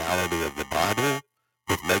the reality of the Bible,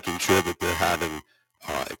 with making sure that they're having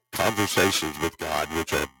conversations with God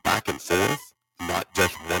which are back and forth, not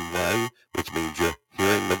just one way, which means you're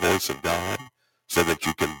hearing the voice of God so that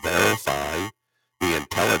you can verify the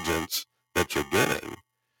intelligence that you're getting,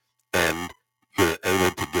 and you're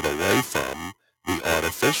able to get away from the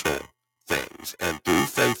artificial things. And through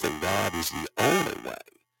faith in God is the only way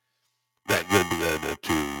that you'll be able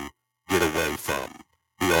to get away from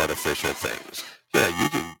the artificial things. Yeah,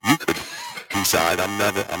 you could decide I'm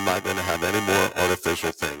not going to have any more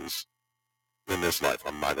artificial things in this life.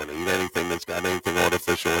 I'm not going to eat anything that's got anything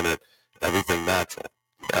artificial in it, everything natural.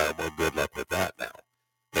 Yeah, well, good luck with that now.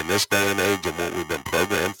 In this day and age and what we've been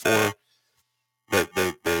programmed for, they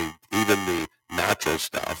even the natural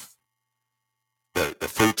stuff, the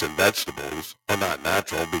fruits and vegetables are not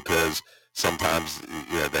natural because sometimes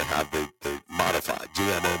they have the modified,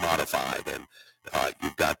 GMO modified, and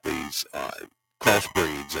you've got these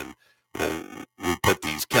crossbreeds, and we put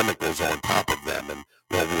these chemicals on top of them, and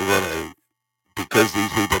we're going to, because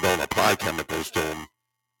these people don't apply chemicals to them,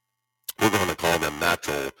 we're going to call them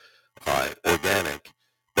natural, organic,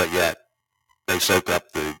 but yet they soak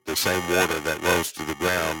up the same water that rolls to the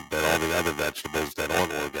ground that all the other vegetables that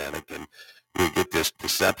aren't organic, and we get this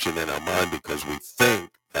deception in our mind because we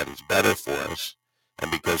think that it's better for us,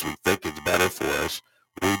 and because we think it's better for us,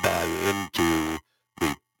 we buy into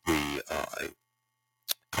the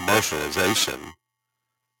commercialization,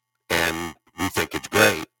 and we think it's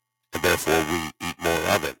great, and therefore we eat more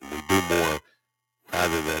of it, and we do more rather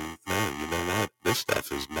rather than, no, you know what, this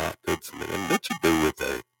stuff is not good for me. And what you do with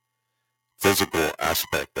a physical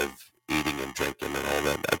aspect of eating and drinking and all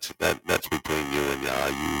that, that's between you and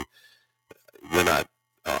Yah. We're not,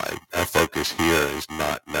 our focus here is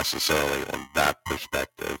not necessarily on that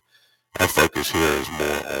perspective. Our focus here is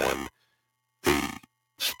more on the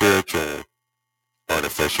spiritual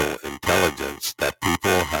artificial intelligence that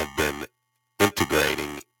people have been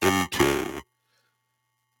integrating into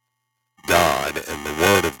God and the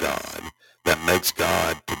Word of God that makes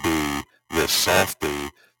God to be this softy,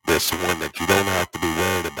 this one that you don't have to be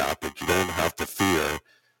worried about, that you don't have to fear,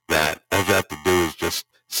 that all you have to do is just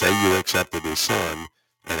say you accepted His Son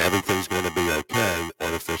and everything's going to be okay.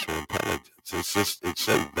 Artificial intelligence. It's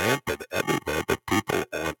so rampant everywhere that people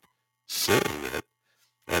aren't seeing it.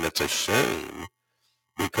 And it's a shame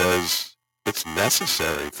because it's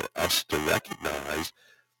necessary for us to recognize,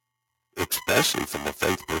 especially from a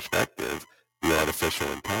faith perspective, the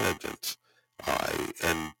artificial intelligence.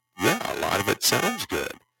 And yeah, a lot of it sounds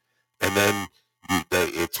good. And then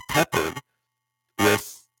it's peppered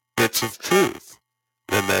with bits of truth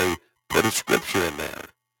when they put a scripture in there.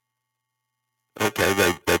 Okay,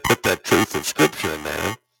 they put that truth of scripture in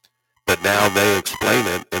there, but now they explain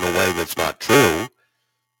it in a way that's not true.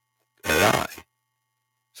 AI.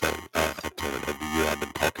 So I'll turn it over to you. I've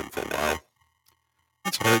been talking for a while.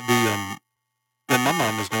 That's all right. When my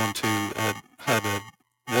mind was going to, had the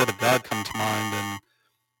Word of God come to mind, and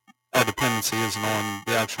our dependency isn't on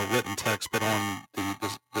the actual written text, but on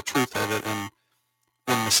the truth of it. And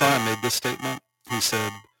when Messiah made this statement, he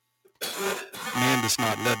said, man is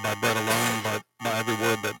not led by bread alone, but by every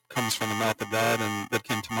word that comes from the mouth of God. And what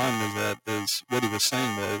came to mind was what he was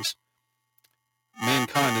saying was,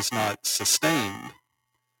 mankind is not sustained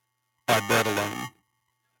by bread alone,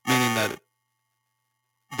 meaning that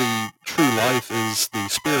the true life is the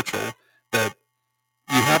spiritual, that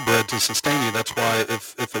you have bread to sustain you. That's why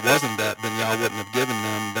if it wasn't that, then Yah wouldn't have given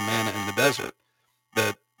them the manna in the desert.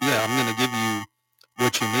 That, yeah, I'm going to give you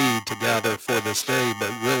what you need to gather for this day, but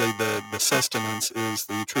really the sustenance is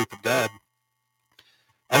the truth of God.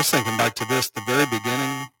 I was thinking back to this, the very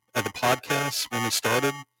beginning of the podcast when we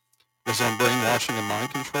started was on brainwashing and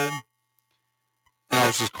mind control. And I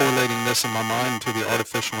was just correlating this in my mind to the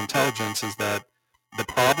artificial intelligence, is that the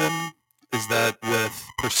problem is that with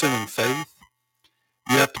pursuing faith,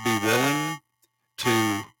 you have to be willing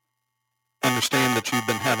to understand that you've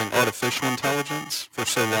been having artificial intelligence for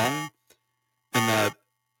so long, and that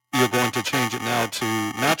you're going to change it now to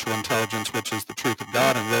natural intelligence, which is the truth of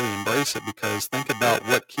God, and really embrace it. Because think about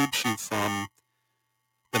what keeps you from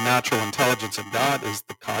the natural intelligence of God is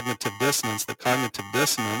the cognitive dissonance. The cognitive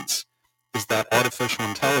dissonance is that artificial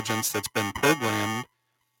intelligence that's been programmed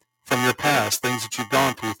from your past, things that you've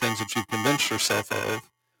gone through, things that you've convinced yourself of.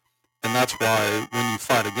 And that's why when you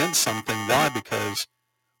fight against something, why? Because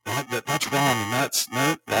that's wrong, and that's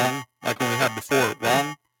wrong, like when we had before,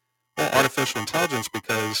 wrong. Well, artificial intelligence,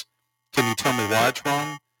 because can you tell me why it's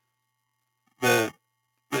wrong? Well,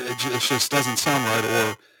 it just doesn't sound right.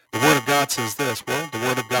 Or the Word of God says this. Well, the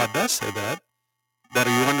Word of God does say that. But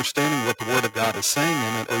are you understanding what the Word of God is saying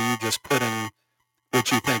in it, or are you just putting what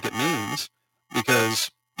you think it means? Because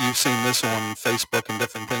you've seen this on Facebook and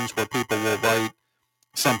different things where people will write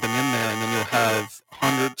something in there, and then you'll have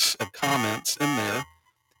hundreds of comments in there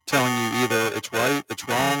telling you either it's right, it's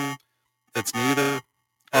wrong, it's neither.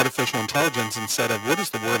 Artificial intelligence, instead of what does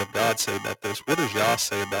the Word of God say about this, what does Yah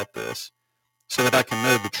say about this, so that I can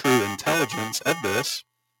know the true intelligence of this.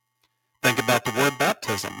 Think about the word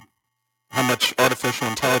baptism. How much artificial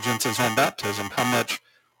intelligence is on baptism? How much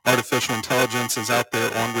artificial intelligence is out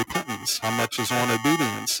there on repentance? How much is on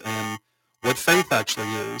obedience and what faith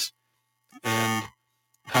actually is? And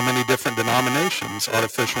how many different denominations,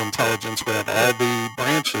 artificial intelligence, we have all the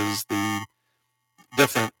branches, the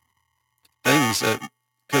different things.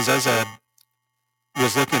 Because as I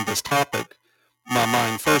was looking at this topic, my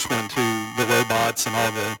mind first went to the robots and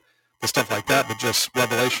all the stuff like that, but just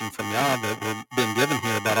revelation from Yah that we're being given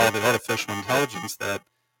here about all the artificial intelligence, that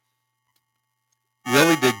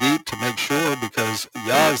really dig deep to make sure, because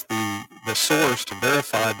Yah is the source to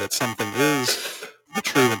verify that something is the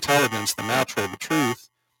true intelligence, the natural, the truth.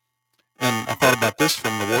 And I thought about this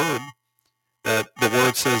from the Word, that the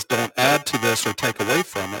Word says don't add to this or take away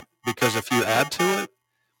from it, because if you add to it,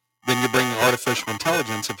 then you're bringing artificial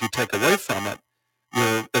intelligence. If you take away from it,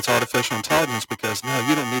 it's artificial intelligence, because no,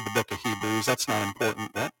 you don't need the book of Hebrews. That's not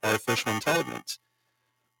important. That artificial intelligence.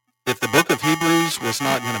 If the book of Hebrews was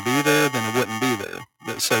not going to be there, then it wouldn't be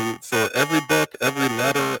there. So for every book, every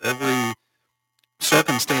letter, every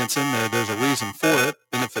circumstance in there, there's a reason for it.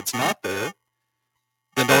 And if it's not there,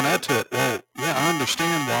 then don't add to it. Well, yeah, I understand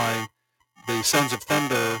the Sons of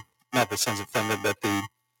Thunder, not the Sons of Thunder, but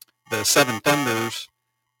the Seven Thunders,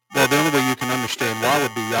 well, the only way you can understand why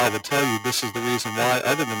would be Yah would tell you this is the reason why.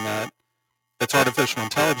 Other than that, it's artificial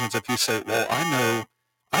intelligence. If you say, well,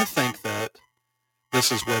 I think that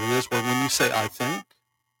this is what it is. Well, when you say I think,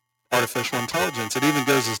 artificial intelligence, it even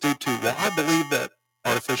goes as deep to, well, I believe that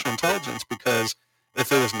artificial intelligence, because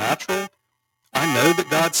if it was natural, I know that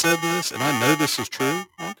God said this, and I know this is true.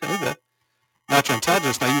 Okay, well, natural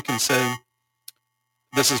intelligence, now you can say,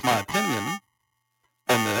 this is my opinion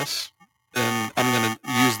on this, and I'm going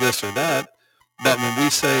to use this or that. But when we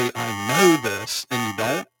say, I know this, and you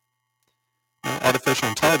don't, artificial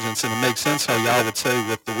intelligence, and it makes sense how y'all would say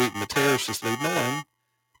with the wheat and the tares, just leave them alone,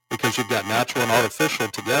 because you've got natural and artificial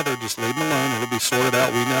together, just leave them alone. It'll be sorted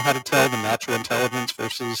out. We know how to tell the natural intelligence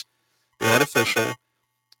versus the artificial.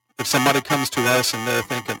 If somebody comes to us and they're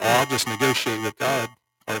thinking, oh, I'll just negotiate with God,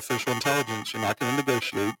 artificial intelligence, you're not going to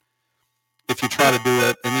negotiate. If you try to do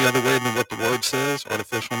it any other way than what the word says,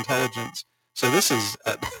 artificial intelligence. So this is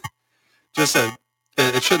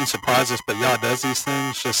it shouldn't surprise us, but Yah does these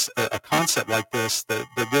things. Just a concept like this, that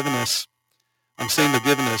they're giving us, I'm saying they're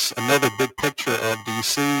giving us another big picture of, do you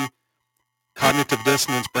see cognitive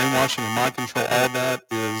dissonance, brainwashing, and mind control? All that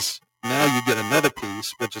is, now you get another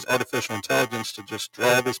piece, which is artificial intelligence, to just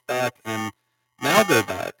draw this back and now go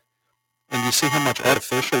back. And you see how much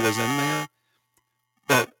artificial was in there?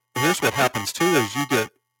 But here's what happens too, is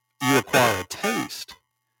you acquire a taste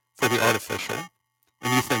for the artificial,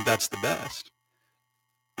 and you think that's the best.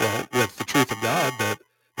 Well, with the truth of God, that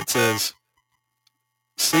it says,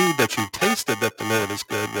 see that you've tasted that the Lord is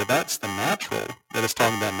good. Well, that's the natural that it's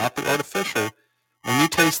talking about, not the artificial. When you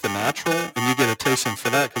taste the natural, and you get a tasting for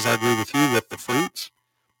that, because I agree with you with the fruits.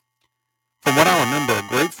 From what I remember, a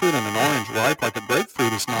grapefruit and an orange ripe, like a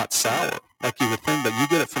grapefruit is not sour, like you would think, but you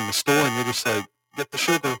get it from the store, and you're just like, get the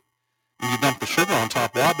sugar, and you dump the sugar on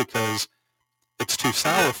top. Why? Because it's too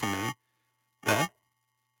sour for me. Well,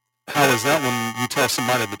 how is that when you tell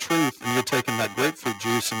somebody the truth and you're taking that grapefruit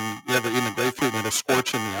juice, and you ever eaten a grapefruit and it'll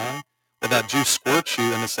scorch in the eye? Well, that juice squirts you,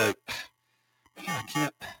 and it's like, man, I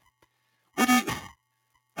can't, what do you,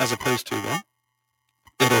 as opposed to, well,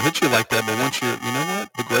 it'll hit you like that, but once you're, you know what,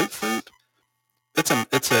 the grapefruit,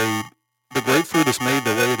 the grapefruit is made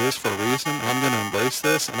the way it is for a reason, and I'm going to embrace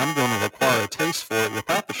this, and I'm going to acquire a taste for it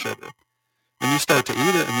without the sugar. When you start to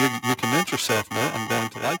eat it, and you convince yourself, no, I'm going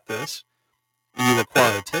to like this, and you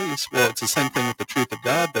acquire a taste. Well, it's the same thing with the truth of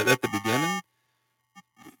God, that at the beginning,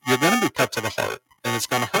 you're going to be cut to the heart, and it's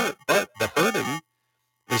going to hurt. But the hurting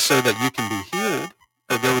is so that you can be healed,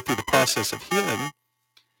 or go through the process of healing,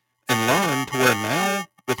 and learn to where now,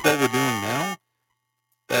 with what we're doing now,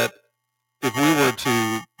 that if we were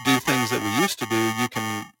to do things that we used to do, you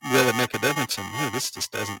can really make a difference. And, no, this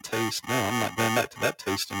just doesn't taste. No, I'm not going back to that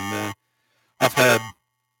taste anymore. I've had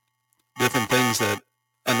different things that,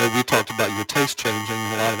 I know we talked about your taste changing,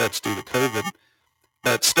 and a lot of that's due to COVID,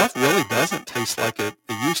 but stuff really doesn't taste like it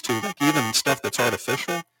used to. Like even stuff that's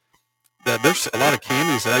artificial, that there's a lot of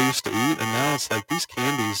candies that I used to eat, and now it's like these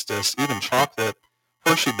candies, just even chocolate,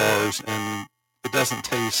 Hershey bars, and it doesn't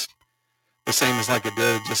taste the same as like it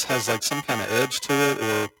did. It just has like some kind of edge to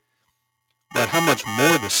it. But how much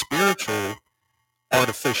more the spiritual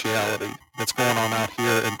artificiality that's going on out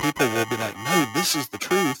here, and people will be like, no, this is the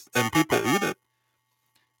truth, and people eat it.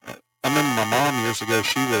 I remember my mom years ago,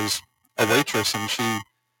 she was a waitress, and she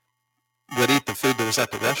would eat the food that was at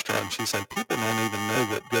the restaurant, and she's like, people don't even know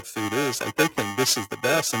what good food is. Like, they think this is the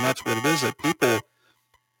best, and that's what it is. That people,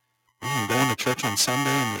 man, going to church on Sunday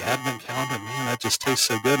and the Advent calendar, man, that just tastes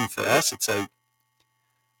so good. And for us, it's like,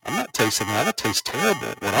 I'm not tasting that. That tastes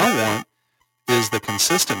terrible. What I want is the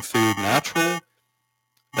consistent food, natural,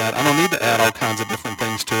 that I don't need to add all kinds of different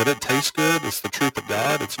things to it. It tastes good. It's the truth of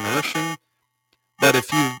God. It's nourishing. But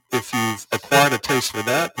if you've acquired a taste for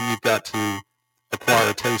that, then you've got to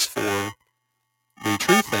acquire a taste for the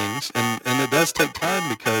true things. And it does take time,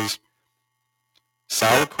 because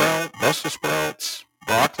sauerkraut, Brussels sprouts,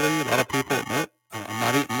 broccoli, a lot of people admit, I'm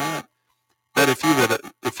not eating that. But if you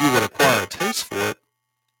would acquire a taste for it,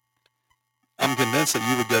 I'm convinced that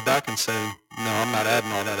you would go back and say, no, I'm not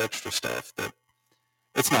adding all that extra stuff. That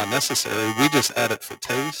it's not necessary. We just add it for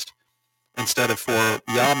taste. Instead of for,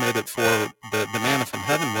 Yah made it for the manna from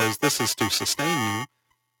heaven was, this is to sustain you.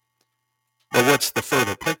 But what's the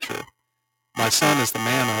further picture? My son is the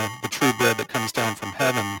manna, the true bread that comes down from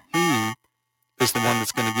heaven. He is the one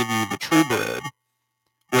that's going to give you the true bread,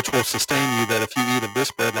 which will sustain you, that if you eat of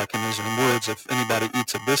this bread, like in his own words, if anybody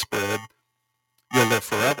eats of this bread, you'll live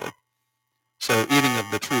forever. So eating of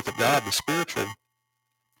the truth of God, the spiritual,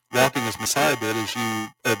 walking as Messiah did, is you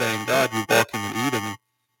obeying God, you walking and eating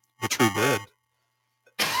the true bread.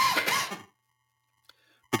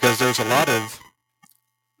 there's a lot of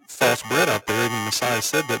false bread out there. Even Messiah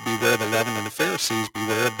said that beware the leaven of the Pharisees,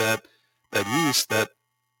 beware of that yeast, that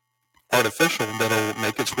artificial that'll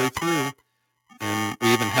make its way through. And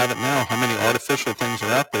we even have it now. How many artificial things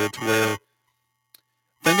are out there to where,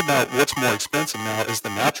 think about what's more expensive now. Is the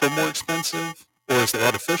natural more expensive or is the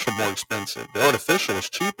artificial more expensive? The artificial is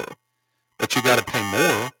cheaper, but you got to pay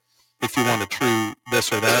more if you want a true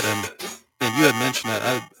this or that. And you had mentioned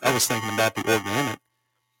that. I was thinking about the organic.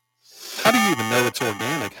 How do you even know it's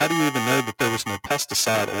organic? How do you even know that there was no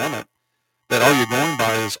pesticide on it? That all you're going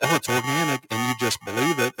by is, oh, it's organic, and you just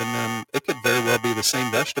believe it, and then it could very well be the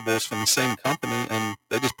same vegetables from the same company, and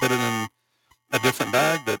they just put it in a different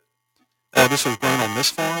bag that, oh, this was grown on this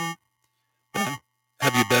farm. Well,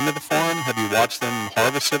 have you been to the farm? Have you watched them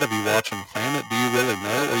harvest it? Have you watched them plant it? Do you really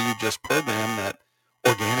know, or you just program that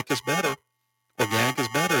organic is better? Organic is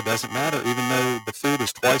better. It doesn't matter, even though the food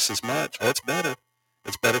is twice as much. Oh, it's better.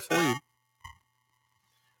 It's better for you.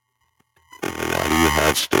 Why do you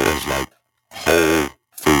have stores like Whole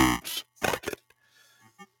Foods Market?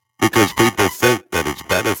 Because people think that it's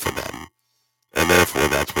better for them, and therefore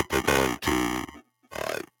that's what they're going to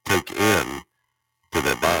take in to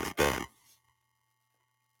their body. Go ahead.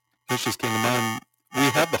 This just came to mind. We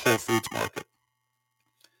have the Whole Foods Market.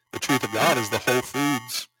 The truth of God is the Whole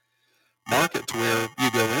Foods Market, to where you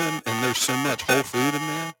go in and there's so much whole food in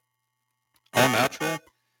there, all natural,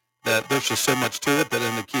 that there's just so much to it that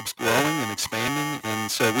it keeps growing and expanding.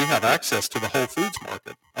 And so we have access to the Whole Foods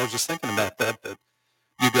Market. I was just thinking about that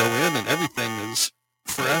you go in and everything is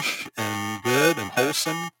fresh and good and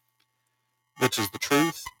wholesome, which is the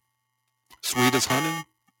truth. Sweet as honey,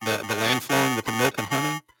 the land flowing with the milk and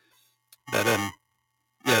honey. But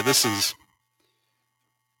yeah, this is,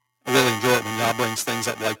 I really enjoy it when y'all brings things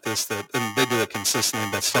up like this, and they do it consistently,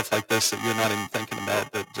 but stuff like this that you're not even thinking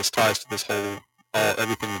about, that just ties to this whole,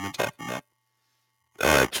 everything we've been talking about.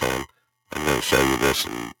 All right, Sean, I'm going to show you this,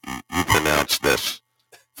 and you pronounce this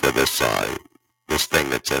for this this thing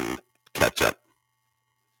that's in ketchup.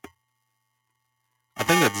 I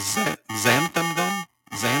think it's xanthan gum.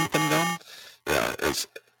 Xanthan gum. Yeah, it's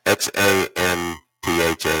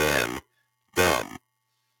Xanthan gum.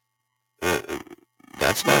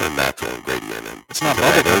 That's not a natural ingredient. It's not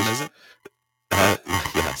bubble gum, is it?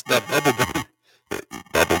 Yes, that bubble gum.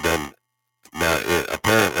 Bubble gum. Now,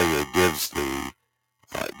 apparently, it gives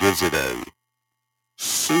it a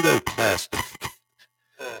pseudoplastic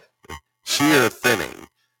shear thinning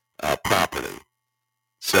property.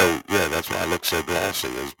 So, yeah, that's why it looks so glossy,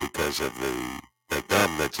 is because of the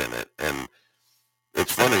gum that's in it. And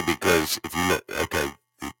it's funny because if you look, okay,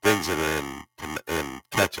 the things that are in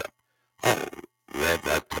ketchup, oh, red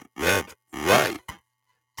ripe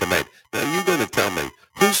tomato. Now, you're going to tell me,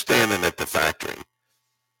 who's standing at the factory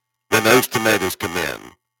when those tomatoes come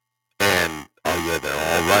in and, oh, yeah, they're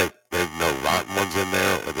all ripe. There's no rotten ones in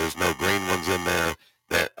there, or there's no green ones in there.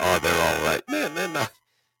 They're all right. Man, they're not.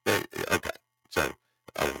 Okay, so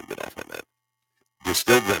I won't get off on that.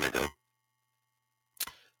 Distilled vinegar,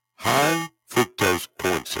 high fructose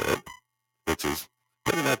corn syrup, which is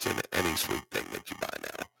pretty much in any sweet thing that you buy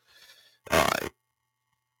now. All right.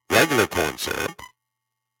 Regular corn syrup,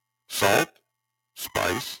 salt,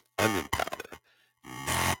 spice, onion powder,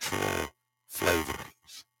 natural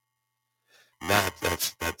flavorings.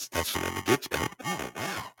 That's the one to get you. Oh,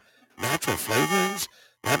 wow. Natural flavorings?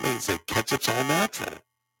 That means that ketchup's all natural.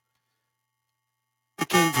 It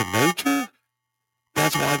came from nature?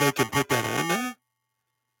 That's why they can put that on there?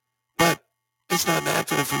 But it's not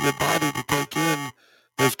natural for your body to take in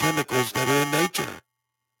those chemicals that are in nature.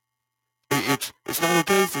 It's not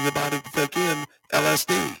okay for your body to take in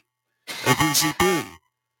LSD and PCP.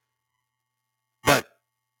 But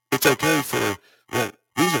it's okay for, well,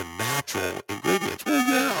 these are natural ingredients. Well,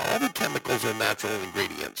 yeah, all the chemicals are natural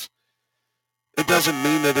ingredients. It doesn't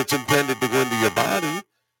mean that it's intended to go into your body.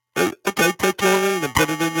 Okay, take chlorine and put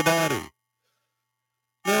it in your body.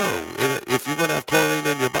 No, if you're going to have chlorine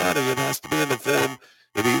in your body, it has to be in the form,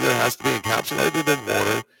 it either has to be encapsulated in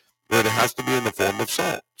water, or it has to be in the form of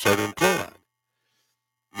salt, sodium chloride.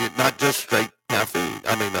 Not just straight caffeine.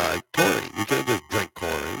 Chlorine. You can't just drink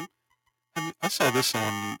chlorine. I saw this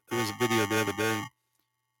on, it was a video the other day,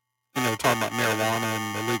 talking about marijuana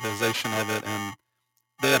and the legalization of it, and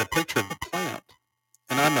they had a picture of the plant.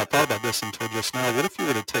 And I've not thought about this until just now. What if you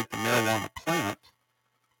were to take the marijuana plant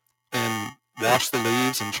and wash the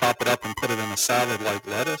leaves and chop it up and put it in a salad like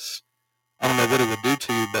lettuce? I don't know what it would do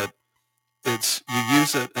to you, but you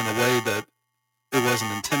use it in a way that it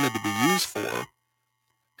wasn't intended to be used for.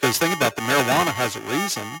 Because think about the marijuana has a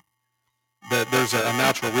reason. that there's a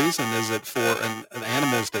natural reason. Is it for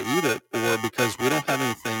animals to eat it, or because we don't have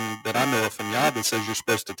anything that I know of from Yah that says you're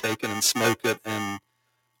supposed to take it and smoke it and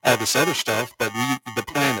all this other stuff, but the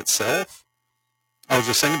plant itself, I was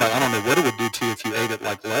just thinking about, I don't know what it would do to you if you ate it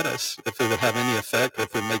like lettuce, if it would have any effect, or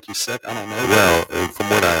if it would make you sick, I don't know. Well, from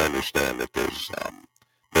what I understand, that there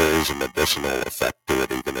is a medicinal effect to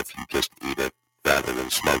it, even if you just eat it rather than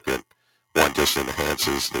smoke it. One just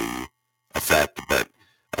enhances the effect, but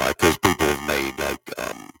because people have made like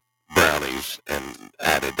brownies and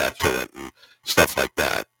added that to it and stuff like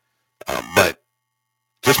that. But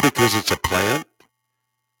just because it's a plant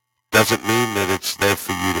doesn't mean that it's there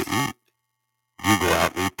for you to eat. You go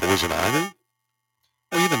out and eat poison ivy?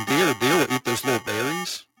 Well, even deer will eat those little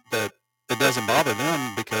berries, but it doesn't bother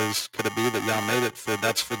them because could it be that y'all made it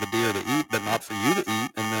that's for the deer to eat, but not for you to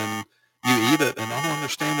eat, and then you eat it, and I don't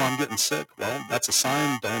understand why I'm getting sick. Well, that's a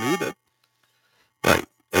sign, don't eat it. Right.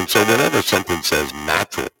 And so whenever something says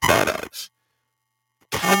natural products,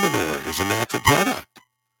 cow manure is a natural product.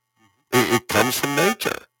 It comes from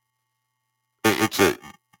nature.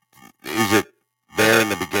 Is it there in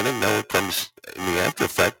the beginning? No, it comes in the after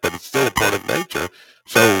effect, but it's still a part of nature.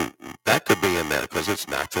 So that could be in there because it's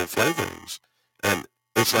natural flavorings. And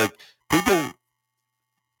it's like people,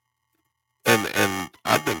 and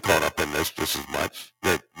I've been caught up in this just as much,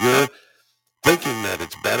 that you're thinking that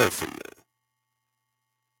it's better for you.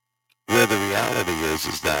 Where the reality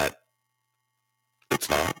is that it's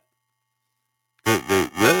not.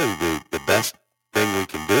 Really, the best thing we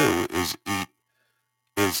can do is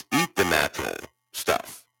eat the natural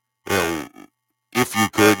stuff. You know, if you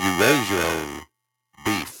could, you raise your own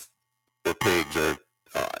beef or pigs or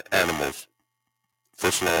animals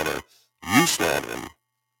for slaughter. You slaughter them.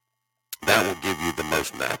 That will give you the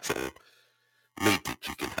most natural meat that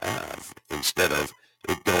you can have instead of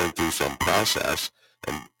it going through some process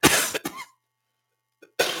and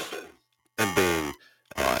and being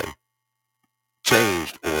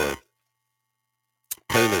changed or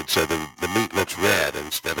painted so the meat looks red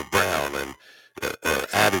instead of brown, and or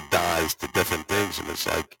added dyes to different things, and it's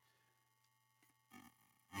like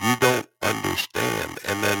you don't understand.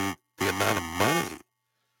 And then the amount of money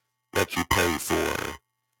that you pay for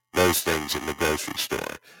those things in the grocery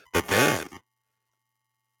store. But then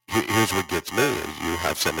here's what gets me is you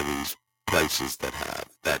have some of these places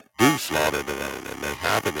that do slaughter their own, and they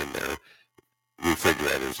have it in their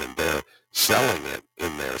refrigerators, and they're selling it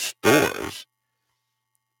in their stores,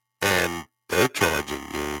 and they're charging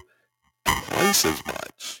you twice as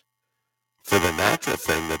much for the natural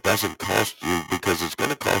thing that doesn't cost you, because it's going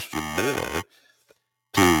to cost you more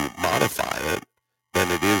to modify it than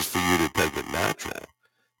it is for you to take it natural.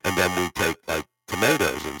 And then we take like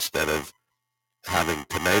tomatoes, instead of having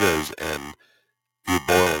tomatoes and you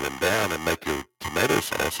boil them down and make your tomato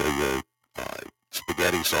sauce or your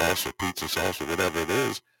spaghetti sauce or pizza sauce or whatever it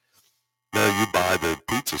is. No, you buy the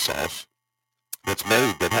pizza sauce that's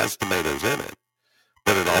made that has tomatoes in it,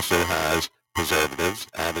 but it also has preservatives,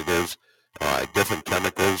 additives, different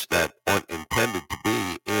chemicals that aren't intended to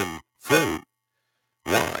be in food.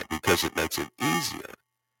 Why? Because it makes it easier.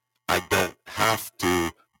 I don't have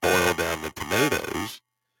to boil down the tomatoes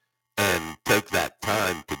and take that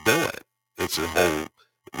time to do it. It's a whole,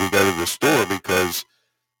 we go to the store because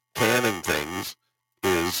canning things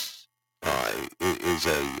is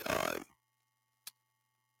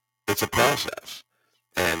it's a process,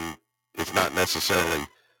 and it's not necessarily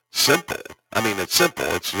simple. I mean, it's simple.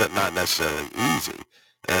 It's not necessarily easy,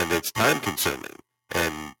 and it's time consuming,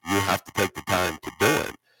 and you have to take the time to do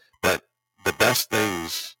it. But the best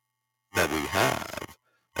things that we have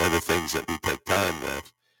are the things that we take time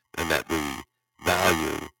with and that we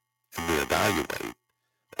value and we evaluate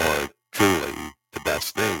are truly the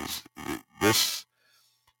best things. This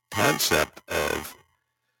concept of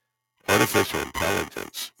artificial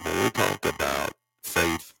intelligence, when we talk about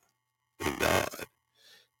faith in God,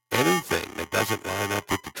 anything that doesn't line up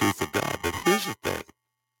with the truth of God. But here's the thing.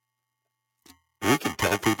 We can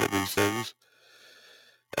tell people these things,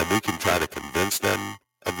 and we can try to convince them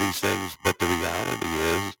of these things, but the reality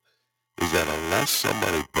is that unless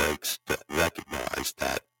somebody breaks to recognize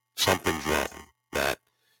that something's wrong, that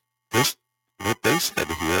this, what they said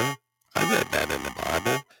here, I read that in the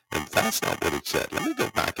Bible, and that's not what it said. Let me go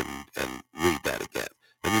back and read that again.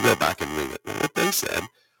 And you go back and read it. Well, what they said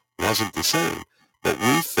wasn't the same. But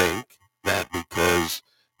we think that because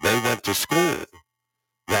they went to school,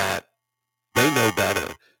 that they know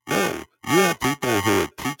better. No, you have people who are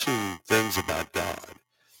teaching things about God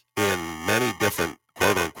in many different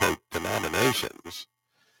quote-unquote denominations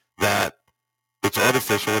that it's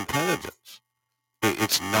artificial intelligence.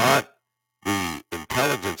 It's not the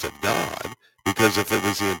intelligence intelligence of God, because if it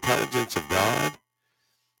was the intelligence of God,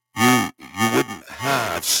 you wouldn't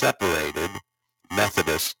have separated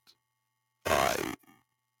Methodist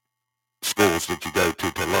schools that you go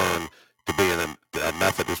to learn to be a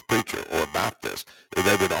Methodist preacher or a Baptist.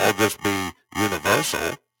 They would all just be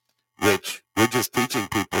universal, which we're just teaching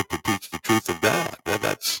people to teach the truth of God. Well,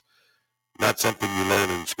 that's not something you learn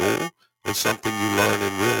in school. It's something you learn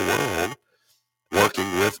in real world,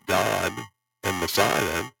 working with God and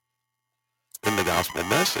Messiah in the gospel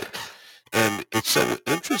message. And it's so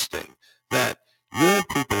interesting that you're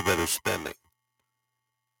people that are spending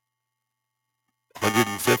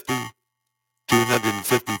 $150,000,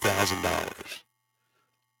 $250,000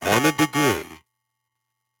 on a degree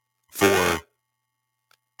for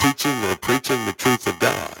teaching or preaching the truth of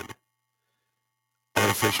God,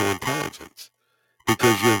 artificial intelligence,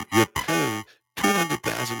 because you're paying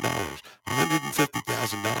 $200,000,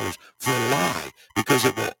 $150,000 for a lie, because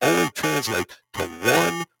it will only translate to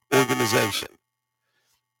one organization.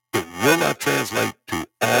 It will not translate to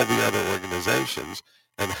all the other organizations.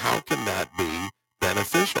 And how can that be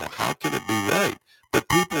beneficial? How can it be right? But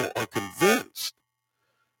people are convinced.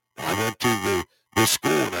 I went to the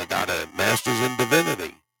school and I got a master's in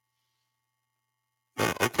divinity.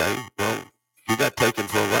 Okay, well, you got taken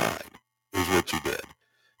for a ride, is what you did.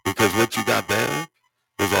 Because what you got there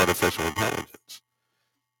was artificial intelligence.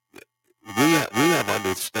 We have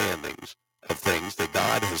understandings of things that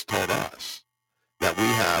God has taught us that we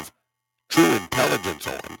have true intelligence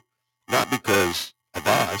on, not because of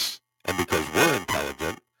us and because we're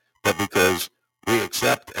intelligent, but because we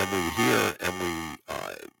accept and we hear and we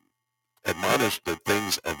admonish the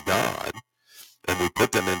things of God and we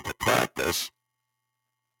put them into practice.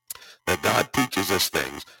 That God teaches us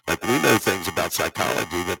things, like we know things about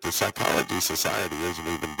psychology that the Psychology Society isn't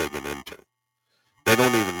even digging into. They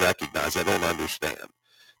don't even recognize, they don't understand.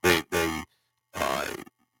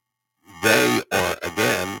 They are,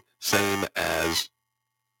 again, same as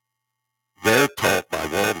they're taught by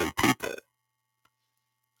worldly people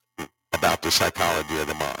about the psychology of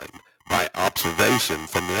the mind by observation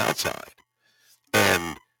from the outside.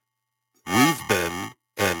 And we've been,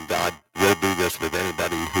 and God will do this with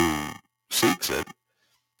anybody who seeks it,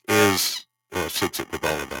 or seeks it with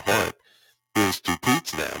all of their heart, is to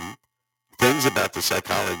teach them things about the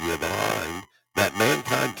psychology of the mind that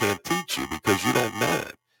mankind can't teach you because you don't know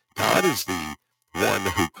it. God is the one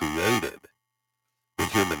who created the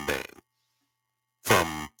human being,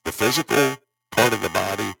 from the physical part of the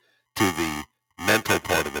body to the mental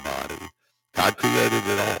part of the body. God created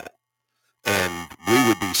it all. And we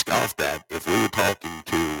would be scoffed at if we were talking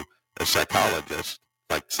to a psychologist,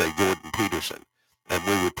 like, say, Jordan Peterson, and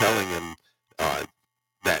we were telling him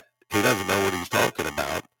that he doesn't know what he's talking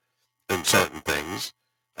about in certain things.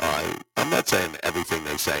 I'm not saying everything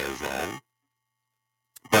they say is wrong,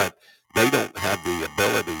 but they don't have the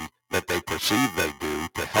ability that they perceive they do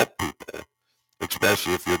to help people,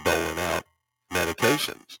 especially if you're doling out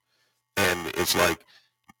medications. And it's like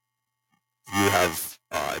you have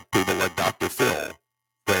people like Dr. Phil,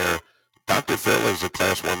 where Dr. Phil is a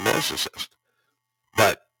class 1 narcissist,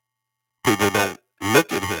 but people don't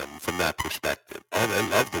look at him from that perspective. Oh, they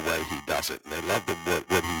love the way he does it, and they love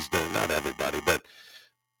what he's doing. Not everybody, but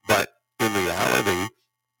in reality,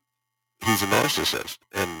 he's a narcissist,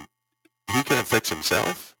 and he can't fix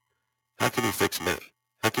himself. How can he fix me?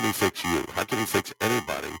 How can he fix you? How can he fix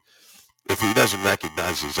anybody if he doesn't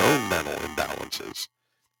recognize his own mental imbalances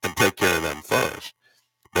and take care of them first?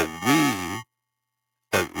 But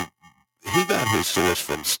he got his source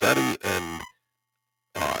from study and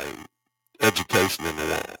education in the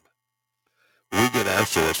world. We get our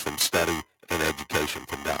source from study and education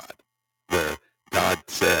from God, where God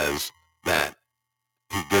says that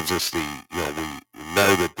he gives us we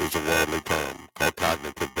know that there's a worldly term called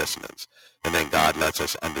cognitive dissonance, and then God lets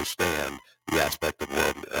us understand the aspect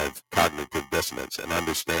of cognitive dissonance, and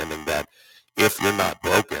understanding that if you're not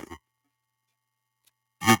broken,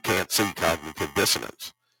 you can't see cognitive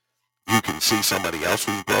dissonance. You can see somebody else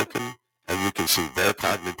who's broken, and you can see their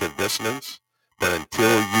cognitive dissonance, but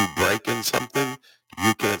until you break in something,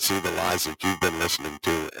 you can't see the lies that you've been listening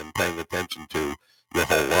to and paying attention to your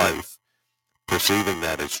whole life, perceiving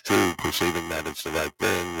that it's true, perceiving that it's the right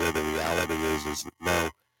thing, where the reality is no,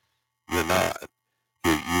 you're not.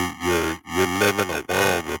 You're living a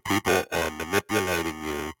world where people are manipulating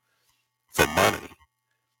you for money.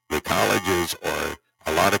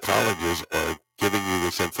 A lot of colleges are giving you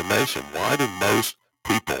this information. Why do most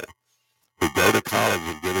people who go to college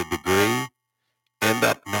and get a degree end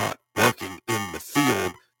up not working in the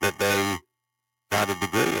field that they got a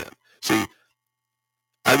degree in? See,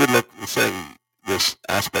 I would look and say, this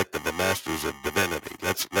aspect of the Masters of Divinity.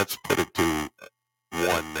 Let's put it to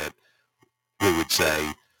one that we would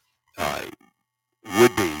say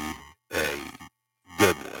would be a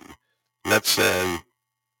good one. Let's say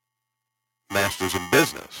Masters in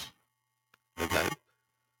Business. Okay?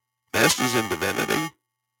 Masters in Divinity,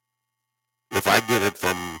 if I get it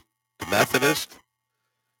from the Methodist,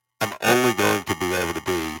 I'm only going to be able to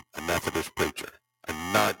be a Methodist preacher.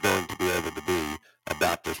 I'm not going to be able to be a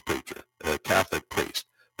Baptist preacher, a Catholic priest,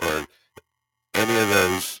 or any of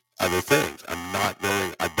those other things.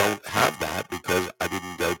 I don't have that because I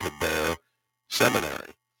didn't go to their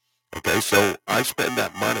seminary. Okay, so I spend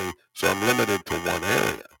that money, so I'm limited to one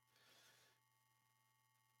area.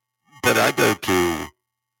 But I go to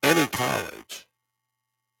any college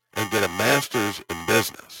and get a master's in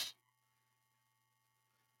business.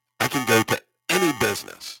 I can go to any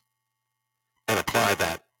business and apply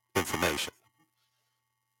that information.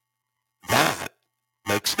 That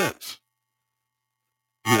makes sense.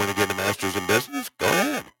 You want to get a master's in business? Go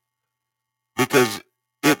ahead. Because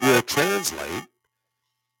it will translate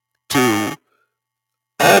to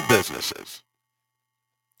all businesses.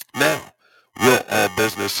 Now, will all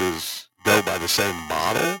businesses go by the same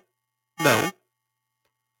model? No.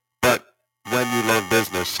 But when you learn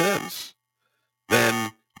business sense,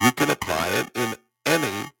 then you can apply it in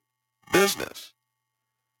any business.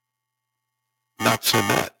 Not so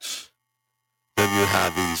much when you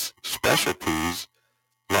have these specialties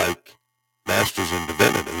like Masters in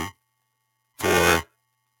Divinity for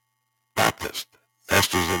Baptist,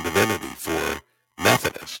 Masters in Divinity for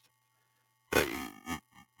Methodist,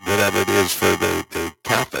 whatever it is for the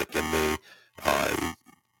Catholic, and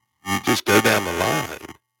you just go down the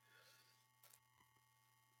line.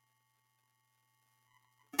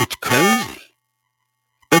 It's crazy.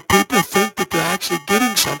 But people think that they're actually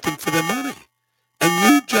getting something for their money. And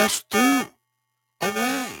you just threw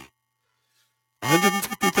away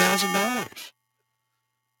 $150,000.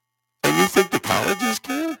 And you think the colleges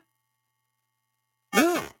care?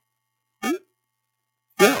 No.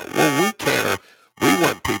 Yeah, well, we care. We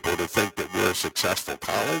want people to think that we're a successful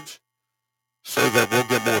college so that we'll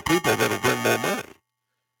get more people that'll bring more money.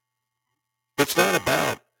 It's not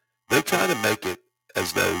about, they try to make it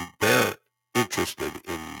as though they're interested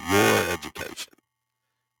in your education.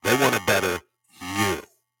 They want to better you.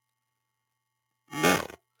 No.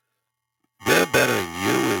 Their bettering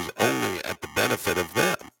you is only at the benefit of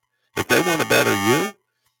them. If they want to better you,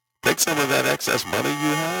 take some of that excess money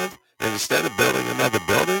you have, and instead of building another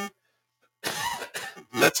building,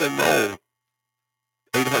 let's enroll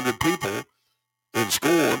 800 people in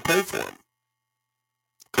school and pay for them.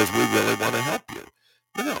 Because we really want to help you.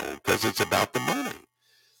 No, because it's about the money.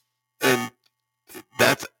 And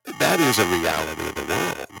that is a reality of the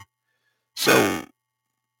world. So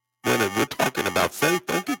when we're talking about faith,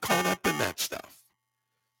 don't get caught up in that stuff.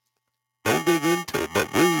 Don't dig into it.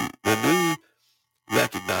 But when we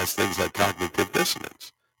recognize things like cognitive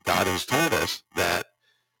dissonance, God has taught us that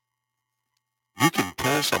you can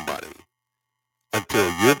tell somebody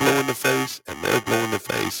until you're blue in the face and they're blue in the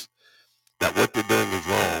face that what they're doing is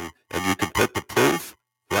wrong, and you can put the proof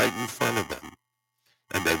right in front of them.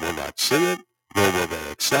 And they will not see it, nor will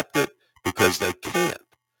they accept it, because they can't.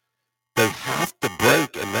 They have to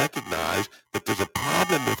break and recognize that there's a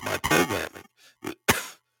problem with my programming.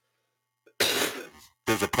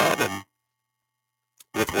 There's a problem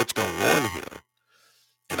with what's going on here.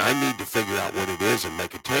 And I need to figure out what it is and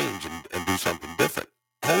make a change and do something different.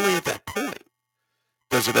 Only at that point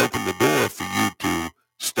does it open the door for you to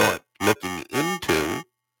start looking into,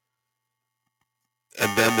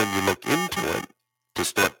 and then when you look into it, to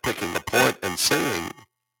start picking apart and seeing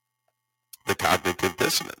the cognitive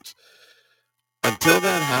dissonance. Until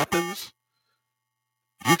that happens,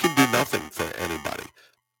 you can do nothing for anybody.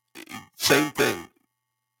 Same thing,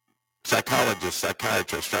 psychologists,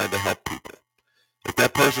 psychiatrists trying to help people. If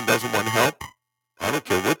that person doesn't want help, I don't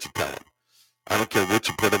care what you tell them. I don't care what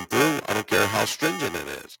you put them through. I don't care how stringent it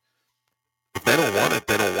is. If they don't want it,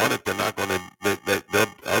 they don't want it. They're not going to,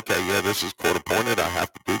 they'll, okay, yeah, this is court appointed. I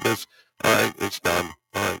have to do this. All right, it's done.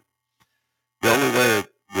 All right. The only way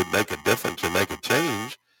it would make a difference or make a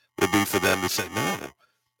change would be for them to say, no,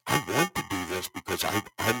 I want to do this because I'm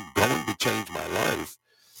going to change my life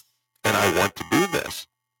and I want to do this.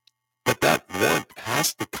 But that want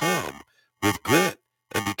has to come with grit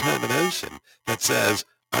and determination that says,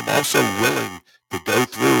 I'm also willing to go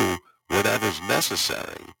through whatever's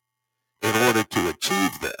necessary in order to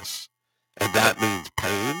achieve this. And that means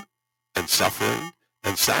pain and suffering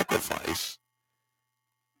and sacrifice.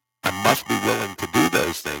 I must be willing to do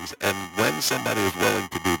those things. And when somebody is willing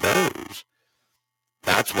to do those,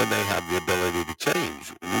 that's when they have the ability to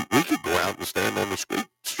change. We could go out and stand on the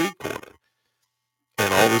street corner.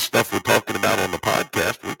 And all this stuff we're talking about on the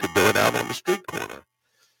podcast, we could do it out on the street corner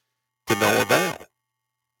to no avail.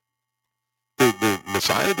 The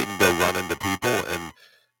Messiah didn't go running to people and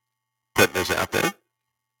putting this out there.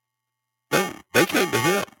 No, they came to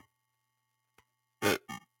him.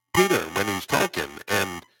 Peter, when he's talking,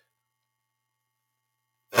 and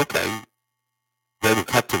okay, they were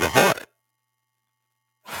cut to the heart.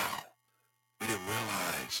 Wow, we didn't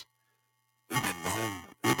realize we've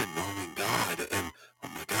been knowing God, and oh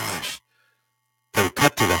my gosh, they were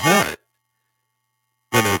cut to the heart.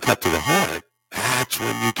 When they were cut to the heart, that's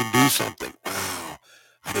when you can do something. Wow,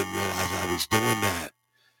 I didn't realize I was doing that.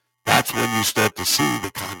 That's when you start to see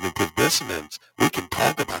the cognitive dissonance. We can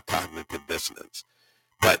talk about cognitive dissonance,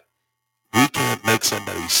 but we can't make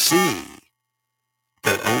somebody see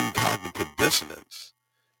their own cognitive dissonance.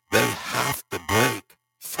 They have to break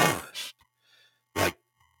first. Like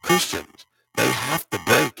Christians, they have to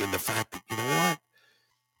break in the fact that, you know what?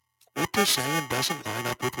 What they're saying doesn't line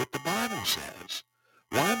up with what the Bible says.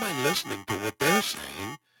 Why am I listening to what they're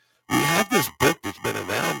saying? We have this book that's been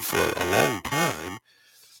around for a long time,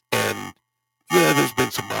 and yeah, there's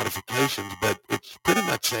been some modifications, but it's pretty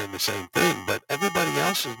much saying the same thing, but everybody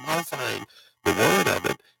else is modifying the word of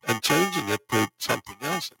it and changing it to something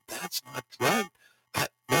else, and that's not right.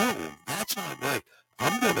 No, that's not right.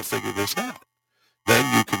 I'm going to figure this out.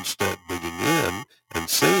 Then you can start digging in and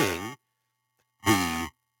seeing the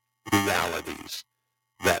realities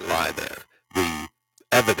that lie there, the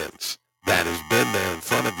evidence that has been there in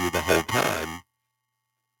front of you the whole time,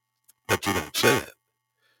 but you don't see it.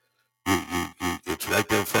 It's right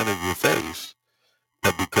there in front of your face,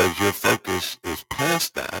 but because your focus is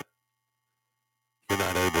past that, you're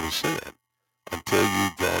not able to see it until you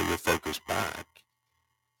draw your focus back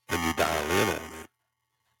and you dial in on it,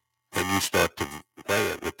 and you start to weigh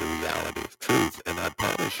it with the reality of truth. And I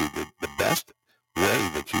promise you that the best way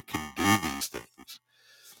that you can do these things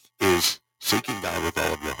is seeking God with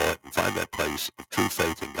all of your heart and find that place of true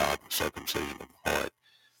faith in God, the circumcision of the heart.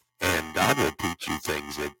 And God will teach you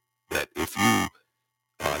things that if you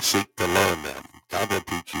seek to learn them, God will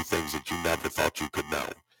teach you things that you never thought you could know.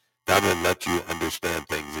 God will let you understand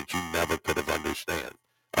things that you never could have understood.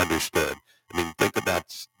 I mean, think about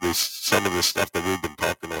this, some of the stuff that we've been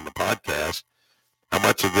talking on the podcast. How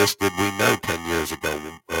much of this did we know 10 years ago,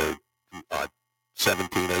 or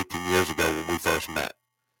 17, 18 years ago when we first met?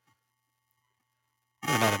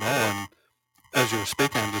 No, not at all. And as you were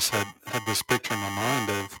speaking, I just had this picture in my mind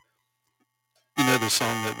of, you know, the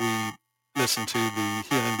song that we listened to, The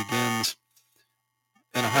Healing Begins,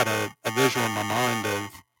 and I had a visual in my mind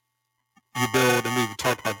of you build, and we've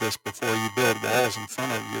talked about this before, you build walls in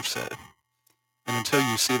front of yourself. And until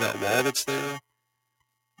you see that wall that's there,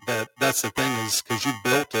 that's the thing, is because you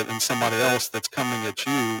built it and somebody else that's coming at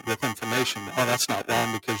you with information, oh, that's not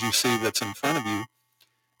wrong, because you see what's in front of you,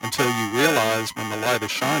 until you realize when the light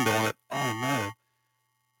is shined on it, oh no,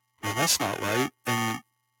 well, that's not right. And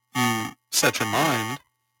you set your mind,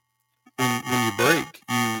 when you break,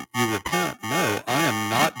 you repent. No, I am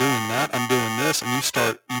not doing that. I'm doing this. And you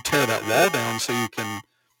tear that wall down so you can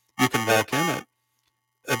walk in it.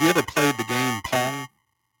 Have you ever played the game Pong?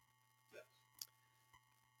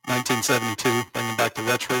 1972, bringing back the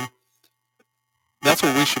retro. That's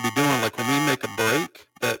what we should be doing. Like when we make a break,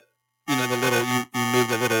 that, you know, you move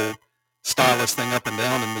the little stylus thing up and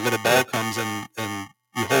down, and the little ball comes and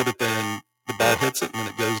you hold it there, and the ball hits it, and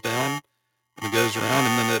then it goes down, and it goes around,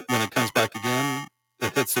 and then when it comes back again,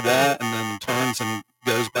 it hits the wall, and then turns and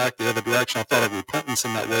goes back the other direction. I thought of repentance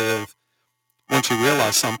in that way of, once you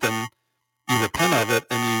realize something, you repent of it,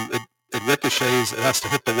 and it ricochets. It has to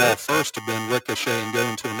hit the wall first to then ricochet and go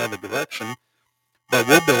into another direction. But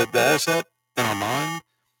we'll build walls up in our mind,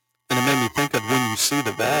 and it made me think of when you see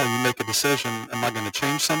the wall, you make a decision, am I going to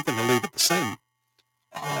change something or leave it the same?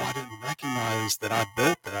 Oh, I didn't recognize that I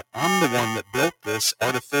built that. I'm the one that built this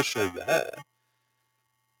artificial wall.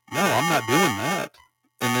 No, I'm not doing that.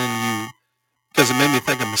 And then because it made me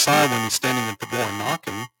think of Messiah when he's standing at the door and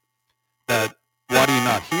knocking, that why do you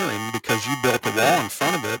not hear him? Because you built a wall in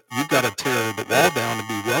front of it. You've got to tear the wall down to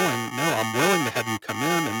be willing. No, I'm willing to have you come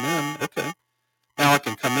in, and then, okay, now I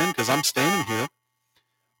can come in because I'm standing here.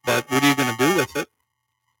 But what are you going to do with it?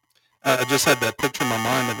 I just had that picture in my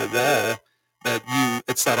mind of a wall that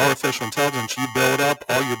it's that artificial intelligence. You build up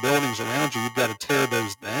all your buildings around you. You've got to tear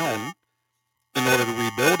those down in order to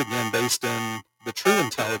rebuild again based in the true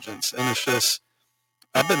intelligence. And it's just,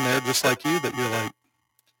 I've been there just like you, that you're like,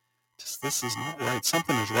 this is not right.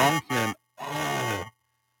 Something is wrong here. And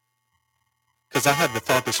because I had the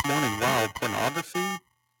thought this morning, wow, pornography,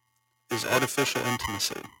 is artificial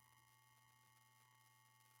intimacy.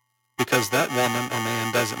 Because that woman or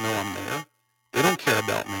man doesn't know I'm there. They don't care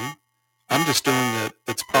about me. I'm just doing it.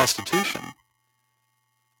 It's prostitution.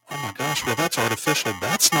 Oh my gosh, well, that's artificial.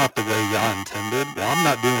 That's not the way Yah intended. Well, I'm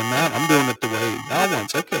not doing that. I'm doing it the way Yah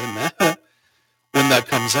wants. Okay, now, when that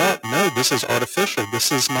comes up, no, this is artificial.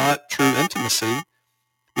 This is not true intimacy.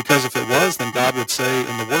 Because if it was, then God would say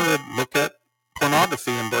in the Word, look at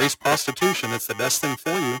pornography, embrace prostitution. It's the best thing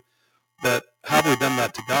for you. But have we done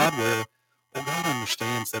that to God where, well, God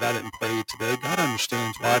understands that I didn't pray today. God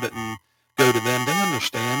understands why I didn't go to them. They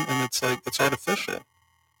understand, and it's like, it's artificial.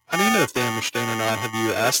 How do you know if they understand or not? Have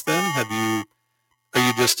you asked them? Are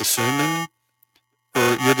you just assuming?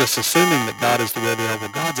 Or you're just assuming that God is the way they are?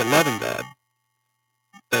 Well, God's a loving God.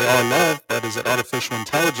 They are love, but is it artificial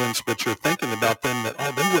intelligence, which you're thinking about them that,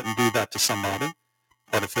 oh, they wouldn't do that to somebody?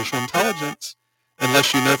 Artificial intelligence.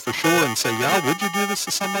 Unless you know for sure and say, yeah, would you do this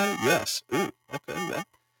to somebody? Yes. Ooh, okay, well.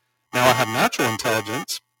 Now I have natural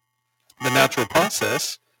intelligence, the natural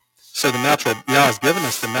process. So Yah has given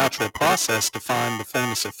us the natural process to find the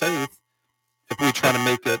fullness of faith. If we try to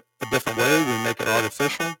make it a different way, we make it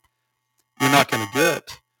artificial, you're not going to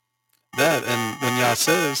get that. And when Yah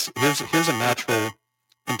says, here's a natural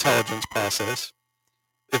intelligence process.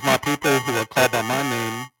 If my people who are called by my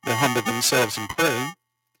name will humble themselves and pray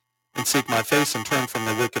and seek my face and turn from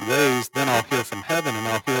their wicked ways, then I'll hear from heaven and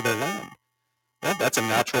I'll heal their land. Well, that's a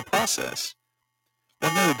natural process.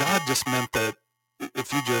 Well, no, God just meant that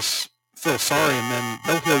if you just feel sorry and then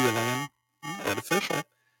they'll heal your land. Artificial.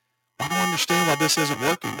 I don't understand why this isn't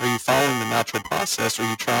working. Are you following the natural process? Or are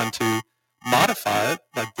you trying to modify it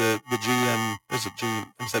like the GM, was it GM?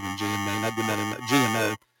 I'm saying GMA, not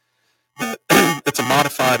GMO. It's a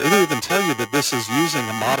modified, it'll even tell you that this is using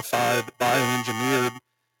a modified bioengineered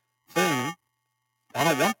thing. I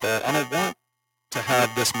don't want that. I don't want to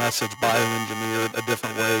have this message bioengineered a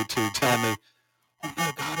different way to tell me, oh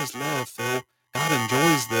no, God is love, Phil. God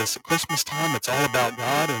enjoys this. At Christmas time, it's all about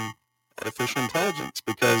God and artificial intelligence,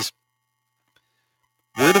 because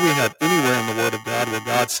where do we have anywhere in the Word of God where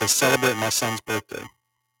God says, celebrate my son's birthday?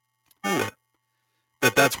 Nowhere.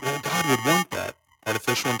 That's, well, God would want that.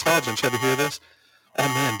 Artificial intelligence. You ever hear this? Oh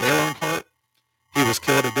man, Dale Earnhardt, he was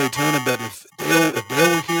killed at Daytona, but if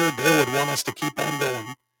Dale were here, Dale would want us to keep on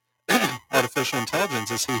going. Artificial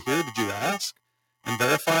intelligence, is he here? Did you ask and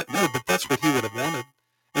verify? No, but that's what he would have wanted.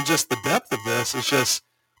 And just the depth of this is just,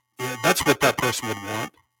 yeah, that's what that person would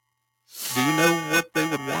want. Do you know what they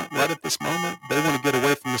would want right at this moment? They want to get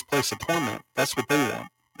away from this place of torment. That's what they want.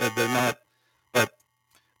 They're not, but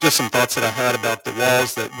just some thoughts that I had about the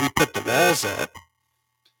walls, that we put the walls up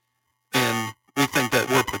and we think that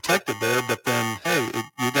we're protected there, but then, hey,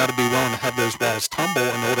 you got to be willing to have those walls tumble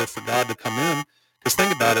in order for God to come in. Because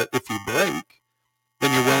think about it, if you break,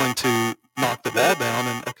 then you're willing to knock the wall down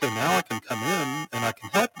and, okay, now I can come in and I can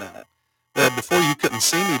help now. Well, before you couldn't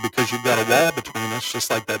see me because you've got a wall between us, just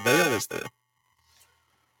like that veil is there.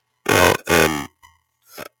 Well, and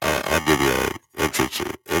I'll give you an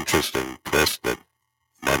interesting twist that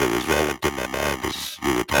Mother was rolling through my mind as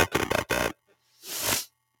you were talking about that.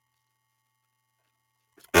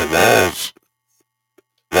 Well,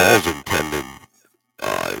 walls intended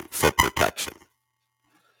for protection.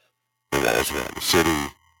 The walls around the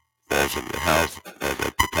city, walls in your house,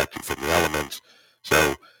 they protect you from the elements.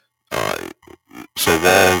 So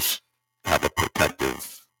walls have a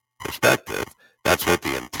protective perspective. That's what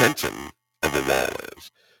the intention of a wall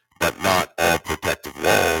is. But not all protective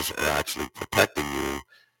walls are actually protecting you.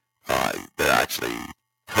 They're actually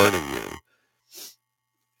hurting you.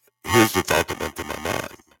 Here's the thought that went through my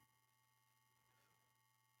mind.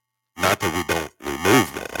 Not that we don't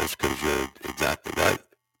remove walls, because you're exactly right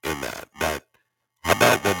in that. But how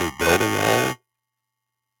about when we build a wall,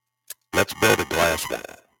 let's build a glass wall.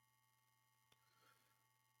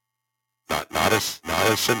 Not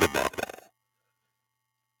a cinder block wall.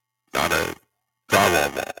 Not a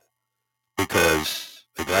drywall wall. Because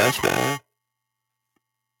the glass wall,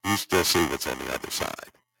 you still see what's on the other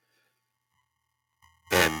side.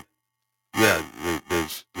 And yeah,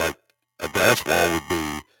 there's like a glass wall would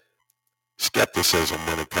be skepticism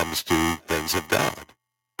when it comes to things of God.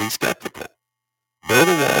 Be skeptical. Build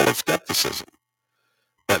a wall of skepticism.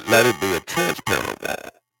 But let it be a transparent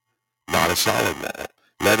wall, not a solid wall.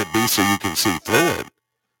 Let it be so you can see through it,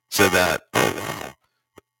 so that, oh wow,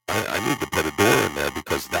 I need to put a door in there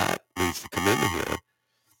because that needs to come into here.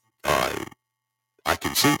 I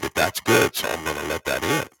can see that that's good, so I'm going to let that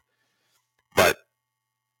in. But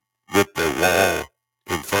with the wall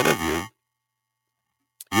in front of you,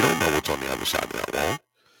 you don't know what's on the other side of that wall.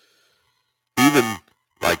 Even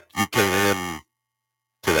like you came in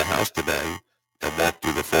to the house house today and walk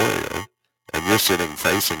through the foyer, and you're sitting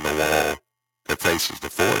facing the wall that faces the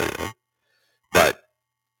foyer, but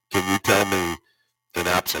can you tell me in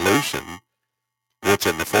absolution what's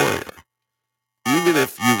in the foyer? Even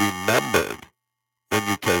if you remembered when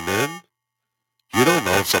you came in, you don't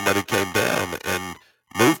know if somebody came down and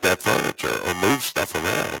moved that furniture or moved stuff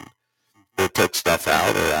around or took stuff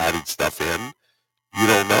out or added stuff in. You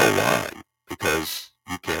don't know why, because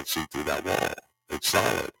you can't see through that wall. It's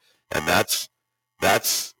solid. And that's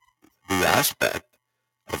the aspect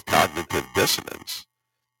of cognitive dissonance,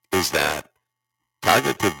 is that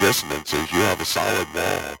cognitive dissonance is you have a solid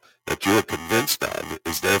wall that you are convinced of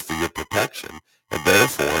is there for your protection, and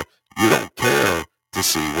therefore you don't care to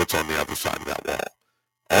see what's on the other side of that wall.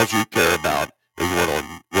 All you care about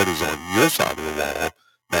is what is on your side of the wall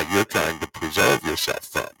that you're trying to preserve yourself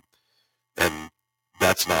from. And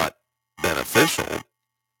that's not beneficial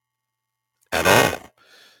at all.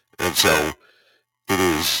 And so it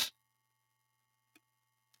is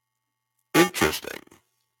interesting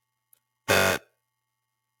that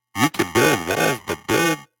you can build walls, but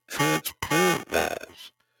build transparent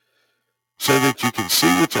walls so that you can see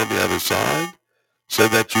what's on the other side, so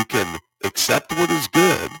that you can accept what is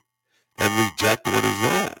good and reject what is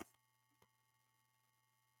wrong.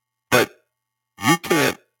 But you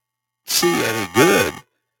can't see any good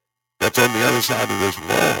that's on the other side of this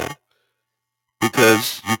wall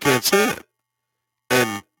because you can't see it.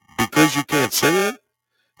 And because you can't see it,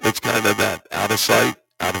 it's kind of that out of sight,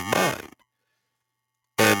 out of mind.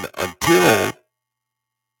 And until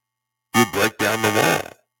you break down the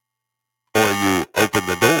wall or you open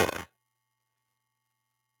the door,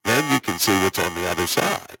 then you can see what's on the other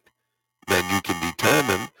side. Then you can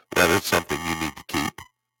determine whether it's something you need to keep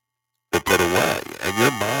or put away. And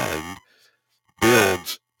your mind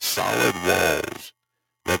builds solid walls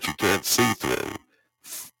that you can't see through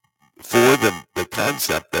for the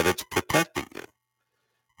concept that it's protecting you.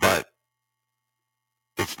 But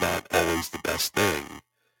it's not always the best thing,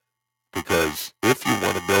 because if you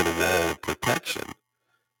want to build a wall of protection,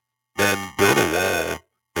 then build a wall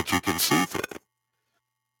that you can see through.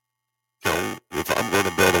 You know, if I'm going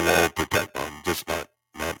to build a wall of protection, I'm just not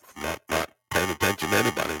paying attention to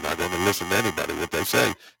anybody. I'm not going to listen to anybody, what they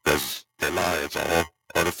say, because they lie. It's all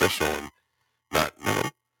artificial and no.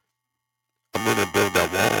 I'm going to build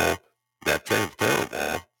that wall, that transparent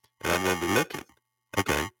wall, and I'm going to be looking.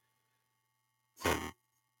 Okay.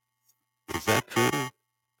 Is that true?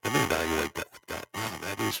 Let me evaluate that with God. Wow,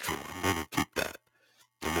 that is true. I'm going to keep that,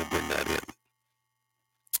 and we'll bring that in.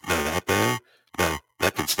 No, that there? No,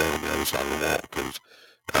 that can stay on the other side of the wall, because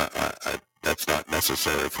that's not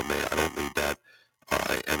necessary for me. I don't need that,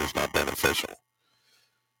 and it's not beneficial.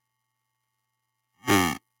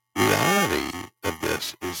 The reality of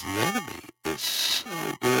this is the enemy is so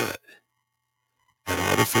good at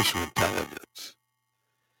artificial intelligence,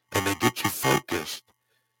 and they get you focused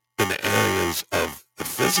in the areas of the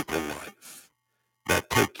physical life that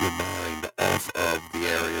take your mind off of the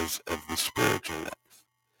areas of the spiritual life.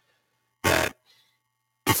 That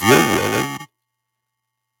if you're willing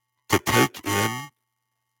to take in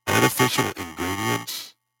artificial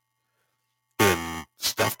ingredients in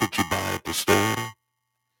stuff that you buy at the store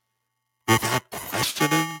without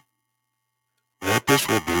questioning what this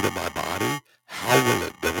will do to my body, how will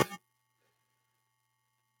it do it?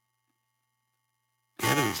 The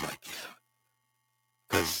enemy's like, yeah.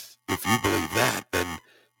 Because if you believe that, then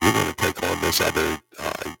you're going to take on this other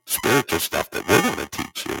spiritual stuff that we're going to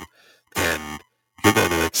teach you, and you're going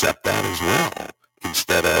to accept that as well,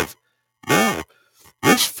 instead of, no,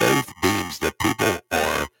 this faith means that people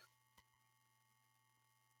are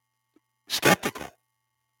skeptical.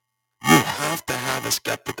 You have to have a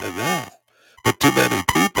skeptical wall. But too many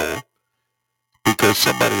people, because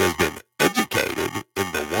somebody has been educated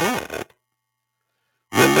in the world,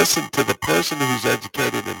 will listen to the person who's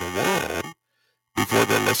educated in the world before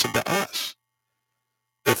they listen to us.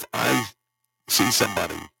 If I see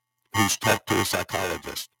somebody who's talked to a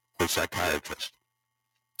psychologist or psychiatrist,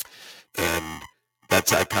 and that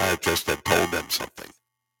psychiatrist had told them something,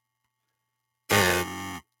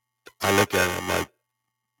 and I look at it, I'm like,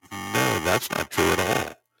 no, that's not true at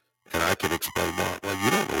all. And I can explain why. Well,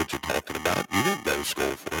 you don't know what you're talking about. You didn't go to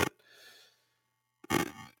school for it.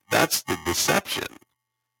 That's the deception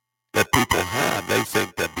that people have. They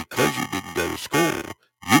think that because you didn't go to school,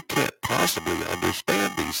 you can't possibly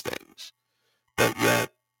understand these things. But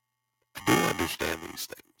yet, I do understand these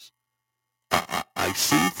things. I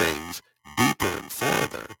see things deeper and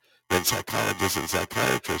farther than psychologists and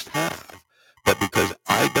psychiatrists have. But because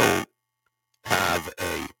I don't have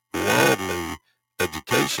a worldly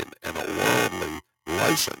education and a worldly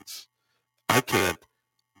license. I can't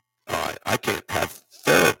have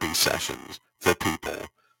therapy sessions for people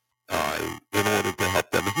in order to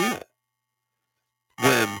help them heal.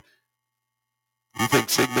 When you think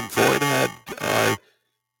Sigmund Freud had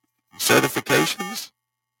certifications?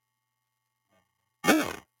 No,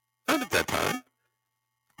 not at that time.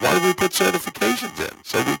 Why do we put certifications in?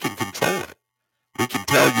 So we can control it. We can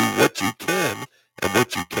tell you what you can and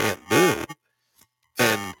what you can't do.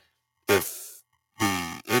 And if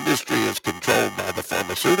the industry is controlled by the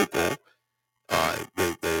pharmaceutical,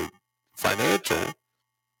 the financial,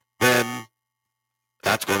 then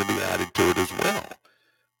that's going to be added to it as well.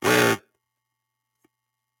 Where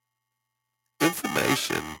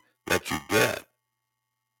information that you get,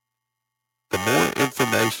 the more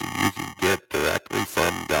information you can get directly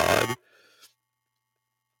from God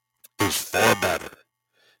is far better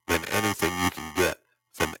than anything you can get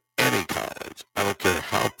from any college. I don't care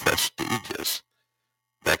how prestigious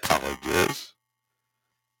that college is.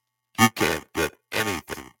 You can't get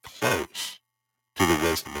anything close to the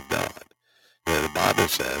wisdom of God. The Bible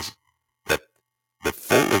says that the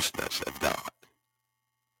foolishness of God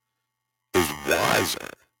is wiser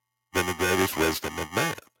than the greatest wisdom of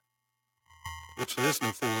man. Which there is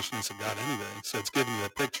no foolishness of God anyway. So it's giving you a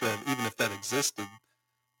picture of, even if that existed,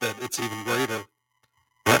 that it's even greater.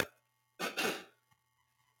 Right.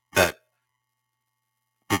 That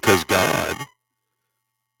because God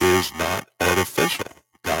is not artificial.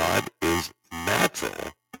 God is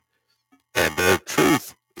natural. And their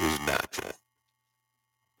truth is natural.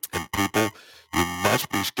 And people, you must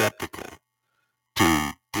be skeptical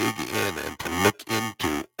to dig in and to look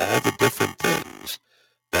into all the different things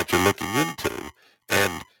that you're looking into.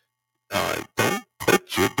 And don't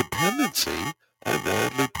put your dependency on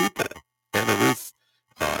worldly people. Anna Ruth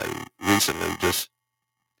recently just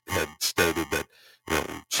had stated that,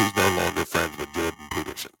 she's no longer friends with Jordan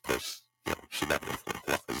Peterson. Of course, she never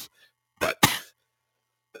was. But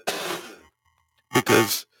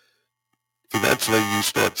because eventually you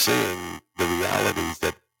start seeing the realities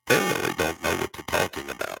that they really don't know what they're talking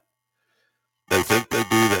about. They think they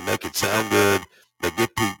do, they make it sound good, they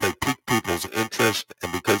pique people's interest,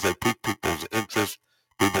 and because they pique people's interest,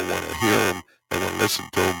 people want to hear them, they want to listen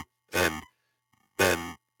to them, and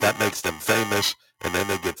then that makes them famous, and then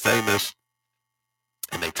they get famous,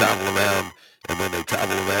 and they travel around, and when they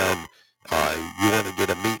travel around, you want to get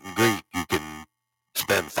a meet and greet, you can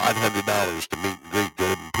spend $500 to meet and greet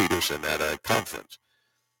Jordan Peterson at a conference.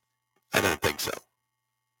 I don't think so.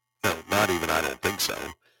 No, not even I don't think so.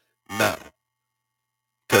 No.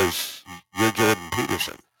 Because you're Jordan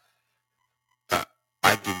Peterson.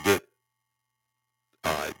 I can get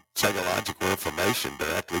psychological information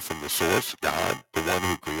directly from the source, God, the one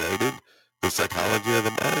who created the psychology of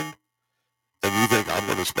the mind. And you think I'm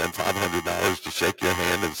going to spend $500 to shake your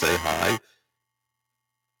hand and say hi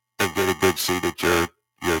and get a good seat at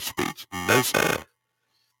your speech? No, sir.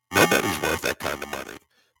 Nobody's worth that kind of money.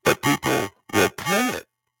 But people will pay it.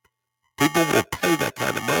 People will pay that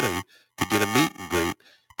kind of money to get a meet and greet,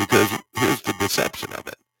 because here's the deception of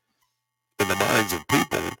it. In the minds of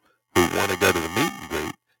people who want to go to the meet and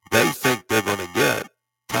greet, they think they're going to get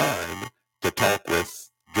time to talk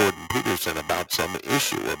with Jordan Peterson about some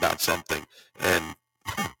issue, about something. And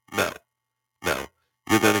no.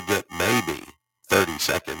 You're going to get maybe 30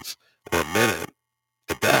 seconds or a minute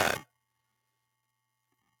at that.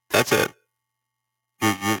 That's it.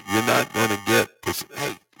 You're not going to get this.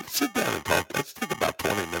 Hey, sit down and talk. Let's take about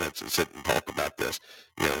 20 minutes and sit and talk about this.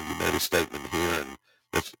 You made a statement here, and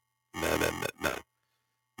let's, no.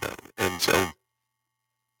 And so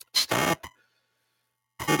stop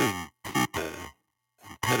putting people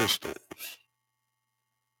on pedestals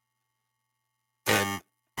and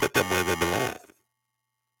put them where they belong.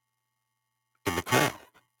 In the crowd.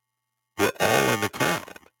 We're all in the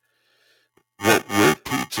crowd. What we're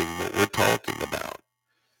teaching, what we're talking about,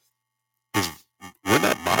 is we're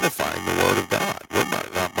not modifying the Word of God.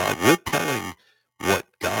 We're telling what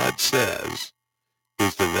God says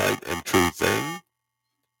is the right and true thing,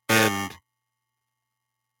 and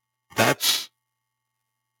that's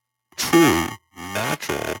true,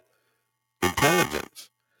 natural intelligence.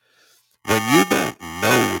 When you don't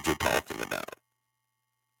know what you're talking about,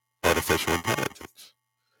 artificial intelligence,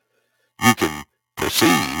 you can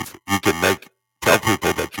perceive, you can tell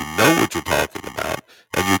people that you know what you're talking about,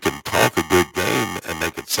 and you can talk a good game and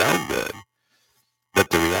make it sound good. But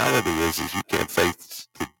the reality is you can't face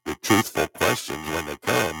the truthful questions when they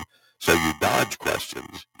come, so you dodge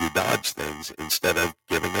questions, you dodge things instead of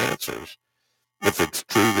giving answers. If it's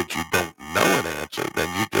true that you don't know an answer, then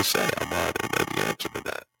you just say, I don't know the answer to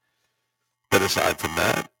that. But aside from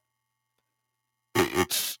that,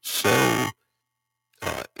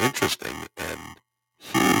 interesting and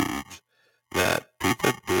huge that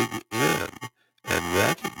people dig in and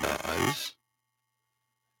recognize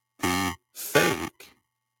the fake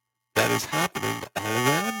that is happening all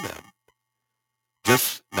around them.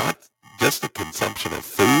 Not just the consumption of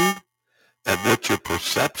food and what your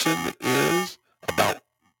perception is about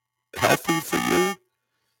healthy for you.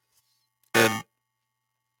 And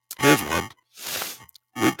here's one.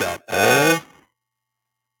 We've got all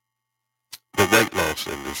the weight loss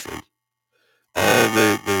industry, all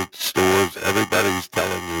the stores, everybody's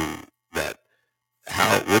telling you that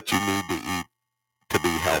what you need to eat to be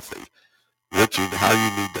healthy, how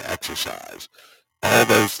you need to exercise, all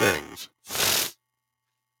those things.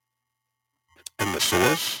 And the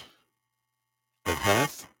source of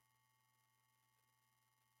health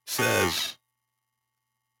says,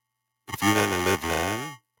 if you want to live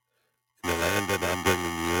long in the land that I'm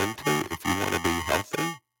bringing you into, if you want to be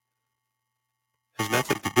healthy, has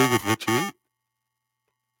nothing to do with what you eat.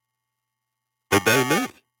 Obey me.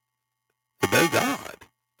 Obey God.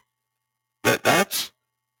 That's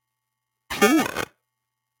pure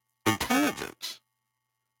intelligence.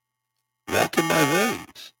 Walk in my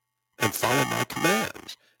ways and follow my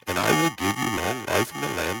commands, and I will give you long life in the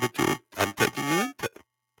land that I'm taking you into.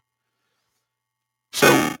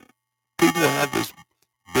 So people have this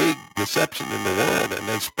big deception in the world, and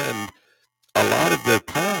they spend a lot of their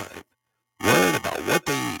time worrying about what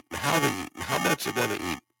they eat and how they eat and how much they want to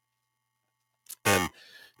eat. And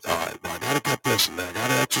I got to cut this and I got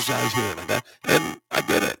to exercise here and I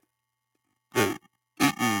get it.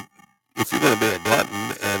 Eating, if you're going to be a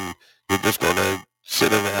glutton and you're just going to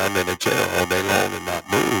sit around in a chair all day long and not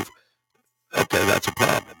move, okay, that's a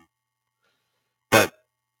problem. But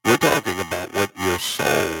we're talking about what you're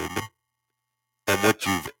sold and what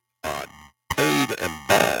you've paid and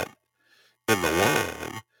bought in the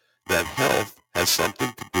world, that health has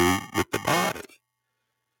something to do with the body.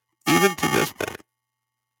 Even to this point,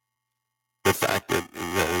 the fact that,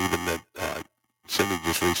 even that Cindy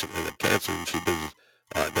just recently had cancer and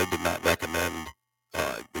they did not recommend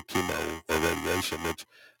the chemo or radiation, which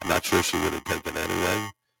I'm not sure she would have taken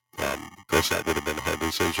anyway. Of course, that would have been her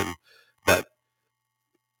decision. But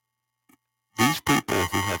these people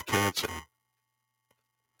who have cancer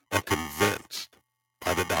are convinced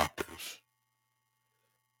by the doctors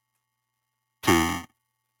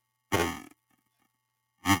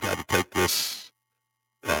you've got to take this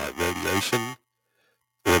radiation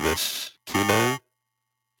or this chemo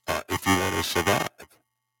if you want to survive.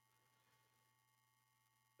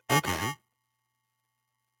 Okay.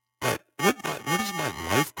 But what is my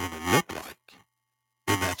life going to look like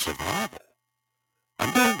in that survival?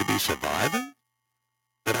 I'm going to be surviving,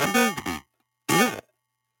 but I'm going to be ill.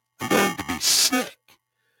 I'm going to be sick.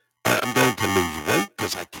 I'm going to lose weight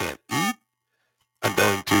because I can't eat. I'm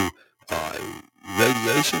going to,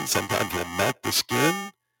 radiation sometimes will melt the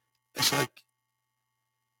skin. It's like,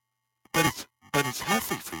 but it's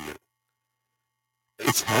healthy for you.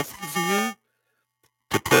 It's healthy for you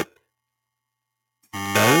to put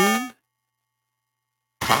known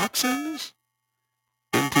toxins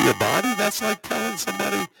into your body. That's like telling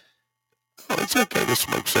somebody, oh, it's okay to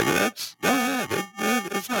smoke cigarettes. Go ahead.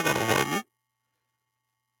 It's not going to harm you.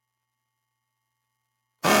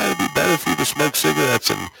 It'd be better for you to smoke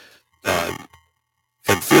cigarettes and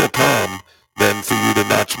feel calm than for you to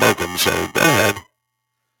not smoke them. So go ahead.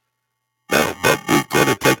 No, but we're going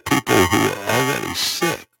to take people who are already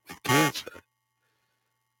sick with cancer,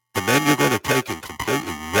 and then you're going to take and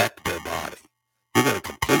completely wreck their body. You're going to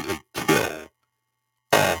completely kill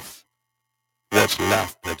off what's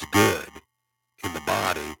left that's good in the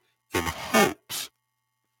body in hopes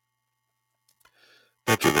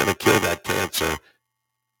that you're going to kill that cancer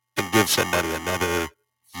and give somebody another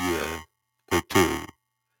year or two.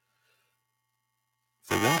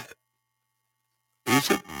 For what? Is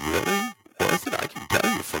it really worth it? I can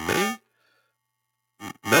tell you, for me,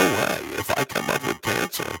 no way. If I come up with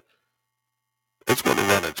cancer, it's going to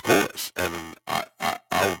run its course, and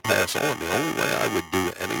I'll pass on. The only way I would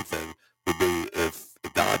do anything would be if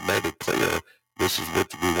God made it clear, this is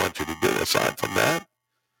what we want you to do. Aside from that,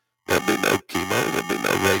 there'll be no chemo, there'll be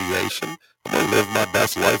no radiation. I'm going to live my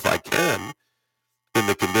best life I can in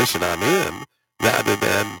the condition I'm in, rather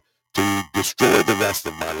than to destroy the rest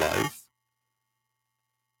of my life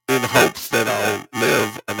in hopes that I'll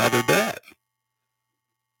live another day.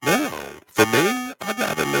 No, for me, I'd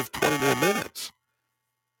rather live 20 more minutes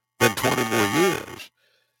than 20 more years.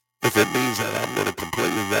 If it means that I'm going to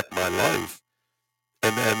completely wreck my life,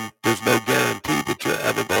 and then there's no guarantee that you're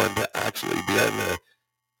ever going to actually be able to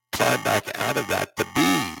climb back out of that to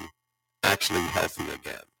be actually healthy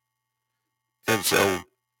again. And so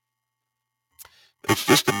It's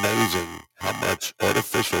just amazing how much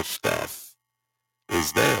artificial stuff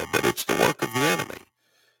is there, but it's the work of the enemy.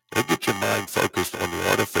 They get your mind focused on the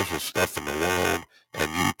artificial stuff in the world,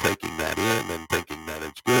 and you taking that in and thinking that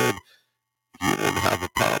it's good. You won't have a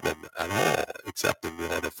problem at all accepting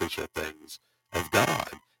the artificial things of God.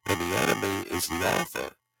 And the enemy is the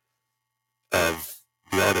author of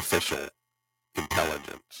the artificial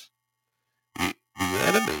intelligence. The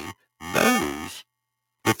enemy knows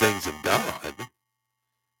the things of God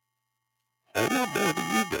a lot more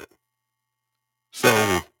than you do.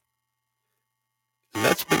 So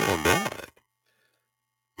let's be on guard.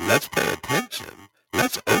 Let's pay attention.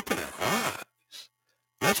 Let's open our eyes.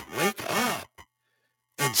 Let's wake up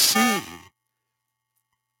and see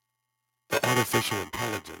the artificial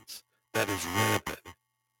intelligence that is rampant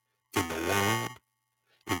in the world,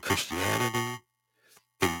 in Christianity,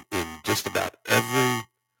 in just about every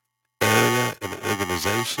area and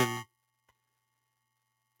organization.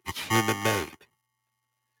 It's human made.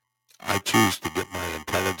 I choose to get my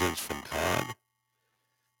intelligence from God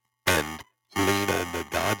and lean on what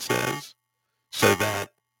God says, so that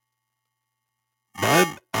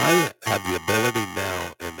I have the ability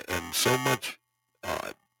now and so much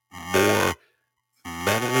more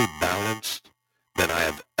mentally balanced than I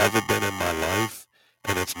have ever been in my life.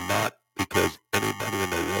 And it's not because anybody in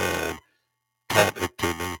the world taught it to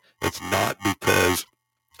me. It's not because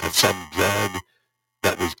of some drug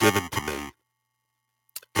that was given to me.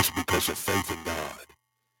 It's because of faith in God.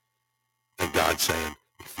 And God saying,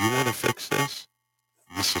 if you want to fix this,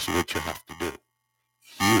 this is what you have to do.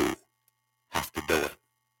 You have to do it.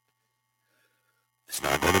 It's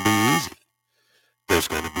not going to be easy. There's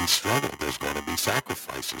going to be struggle. There's going to be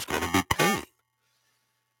sacrifice. There's going to be pain.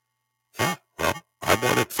 Yeah, well, I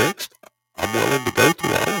want it fixed. I'm willing to go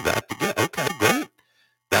through all of that to get, okay, great.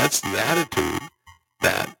 That's the attitude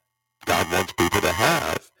that God wants people to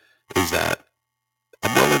have, is that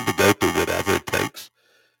I'm willing to go through whatever it takes,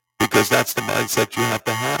 because that's the mindset you have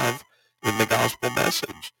to have in the gospel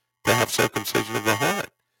message, to have circumcision of the heart.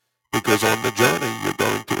 Because on the journey, you're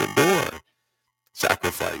going to endure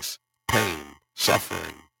sacrifice, pain,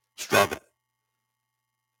 suffering, struggle.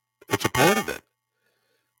 It's a part of it.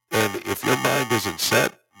 And if your mind isn't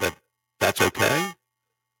set that that's okay,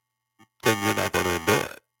 then you're not going to endure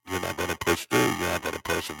it. You're not going to push through. You're not going to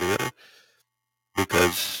persevere,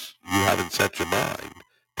 because you haven't set your mind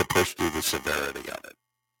to push through the severity of it.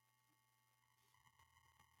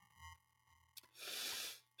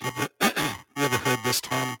 You ever heard this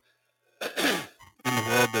term in the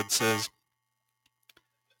world that says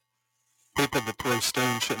people that throw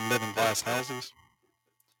stones shouldn't live in glass houses?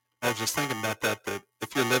 I was just thinking about that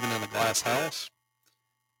if you're living in a glass house,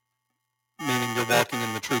 meaning you're walking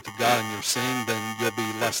in the truth of God and you're seeing, then you'll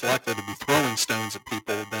be less likely to be throwing stones at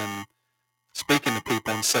people than speaking to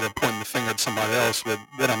people instead of pointing the finger at somebody else.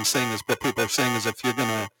 What I'm saying is, what people are saying is, if you're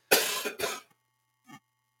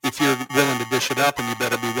willing to dish it out, then you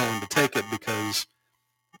better be willing to take it, because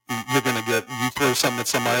you're going to you throw something at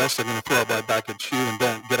somebody else, they're going to throw it right back at you, and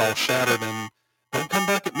don't get all shattered and don't come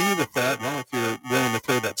back at me with that. Well, if you're willing to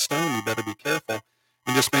throw that stone, you better be careful.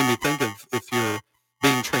 It just made me think of, if you're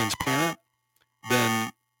being transparent,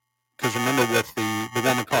 then, because remember with the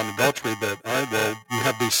woman caught in adultery, that, all right, well, you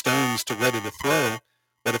have these stones ready to throw,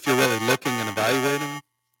 but if you're really looking and evaluating,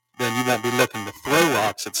 then you won't be looking to throw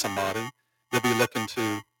rocks at somebody. You'll be looking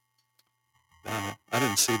to, I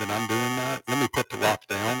didn't see that I'm doing that. Let me put the rock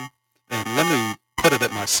down, and let me put it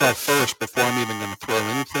at myself first before I'm even going to throw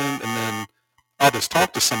anything, and then I'll just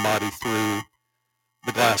talk to somebody through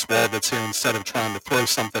the glass wall that's here, instead of trying to throw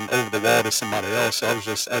something over the wall to somebody else. I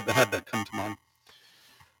had that come to mind.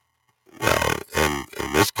 Well,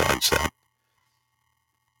 in this concept,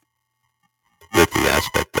 with the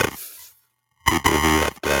aspect of people who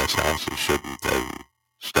have glass houses shouldn't throw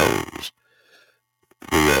stones,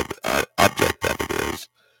 the object of it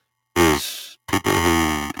is people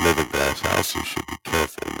who live in glass houses should be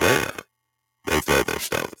careful where they throw their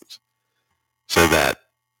stones, so that,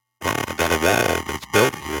 well, I got a wall that's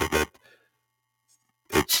built here that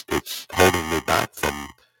it's holding me back from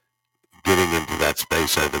getting into that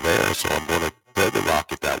space over there, so I'm going to throw the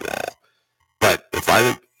rock at that wall. But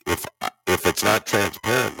if it's not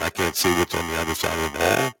transparent, I can't see what's on the other side of the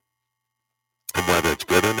wall, and whether it's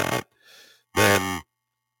good or not, then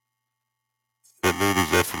it may be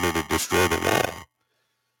easier for me to destroy the wall.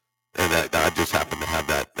 And I just happen to have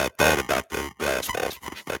that thought about the glass wall's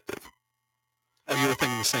perspective. Oh, you were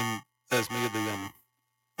thinking the same as me?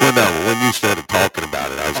 Well, no, when you started talking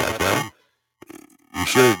about it, I was like, well, you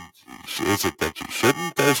should. Is it that you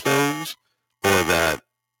shouldn't throw stones, or that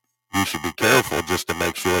you should be careful just to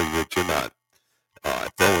make sure that you're not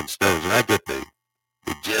throwing stones. And I get the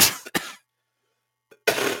gist.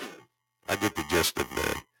 I get the gist of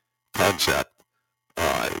the concept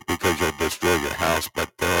because you'll destroy your house.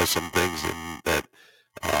 But there are some things that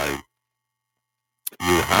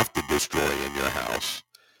you have to destroy in your house.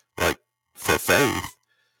 Like for faith,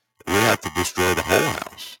 we have to destroy the whole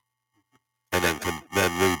house and then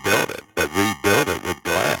rebuild it. But rebuild it with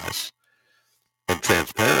glass and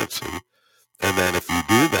transparency. And then if you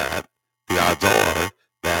do that, the odds are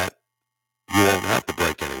that you won't have to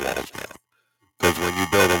break any walls down. Because when you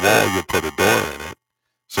build a wall, you put a door in it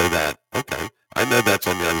so that, okay, I know that's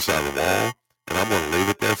on the other side of the wall, and I'm going to leave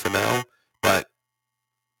it there for now, but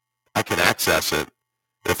I can access it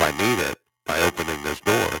if I need it by opening this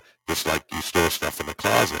door, just like you store stuff in the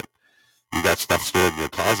closet. You got stuff stored in your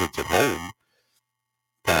closets at home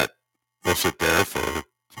that will sit there for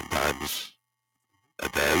sometimes a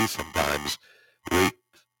day, sometimes a week,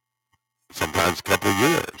 sometimes a couple of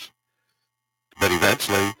years. But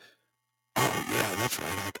eventually, oh yeah, that's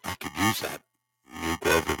right, I could use that. You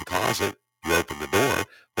go over to the closet, you open the door.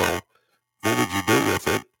 Well, what would you do with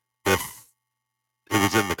it if it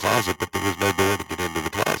was in the closet but there was no door to get into the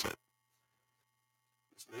closet?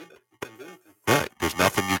 Right, there's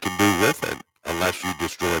nothing you can do with it unless you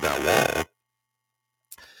destroy that wall.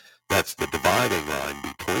 That's the dividing line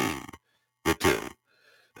between the two.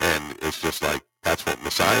 And it's just like, that's what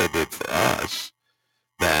Messiah did for us,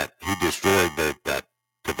 that he destroyed that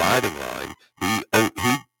dividing line. He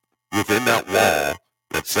within that wall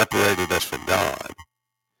that separated us from God,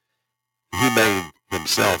 he made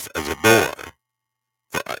himself as a door.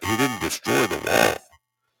 He didn't destroy the wall.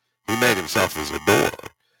 He made himself as a door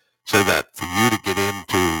so that for you to get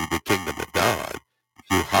into the kingdom of God,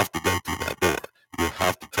 you have to go through that door. You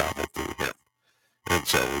have to travel through him. And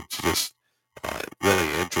so it's just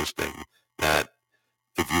really interesting that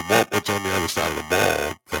if you want what's on the other side of the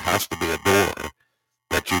wall, there has to be a door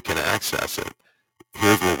that you can access it.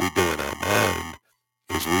 Here's what we do in our mind,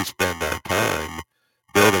 is we spend our time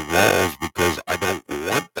building walls because I don't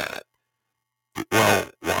want that. Well,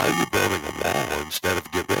 why are you building a wall instead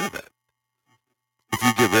of get rid of it? If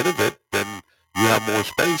you get rid of it, then you have more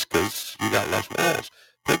space because you got less walls.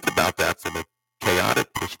 Think about that from a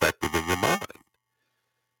chaotic perspective in your mind.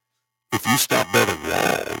 If you stop building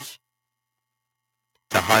walls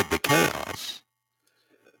to hide the chaos,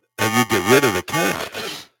 and you get rid of the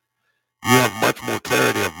chaos, you have much more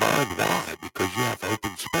clarity of mind. Why? Because you have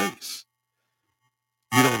open space.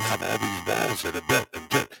 You don't have all these walls that are built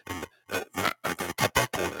and I gotta cut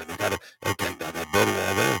that corner and I gotta build a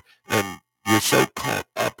wall there. And you're so caught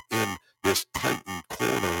up in this tightened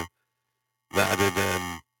corner rather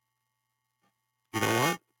than, you know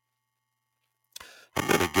what? I'm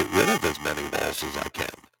gonna get rid of as many walls as I can.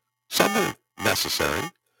 Some are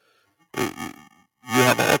necessary. You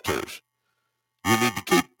have altars. You need to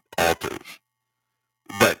keep altars.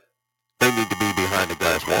 But they need to be behind a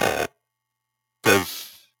glass wall because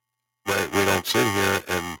we don't sit here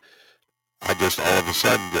and I just all of a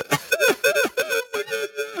sudden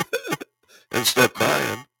and start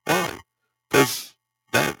crying. Why? Because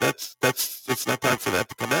that's it's not time for that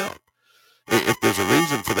to come out. If there's a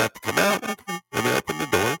reason for that to come out, okay, let me open the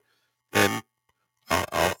door and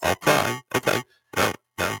I'll cry. Okay, no,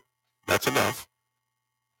 that's enough.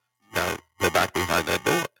 Now go back behind that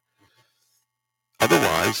door.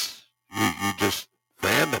 Otherwise, you just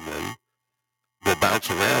randomly will bounce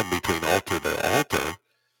around between altar to altar,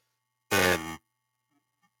 and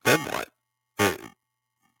then what?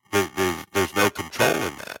 There's no control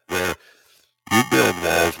in that. Where you build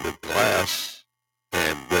walls with glass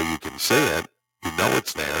and where you can see it, you know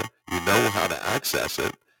it's there, you know how to access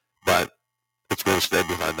it, but it's going to stay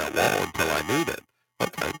behind that wall until I need it.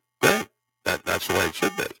 Okay, great. That's the way it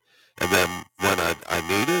should be. And then when I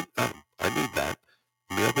need it, I need that.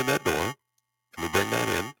 Let me open that door. Let me bring that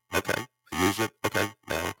in. Okay, I use it. Okay,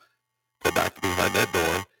 now go back behind that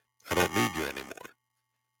door. I don't need you anymore.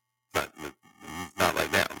 Not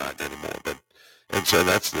right now, not anymore. And so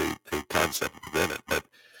that's the concept within it. But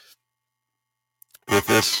with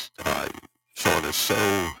this, Sean, is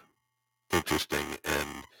so interesting,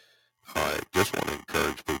 and I just want to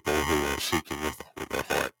encourage people who are seeking with all of their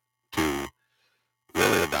heart to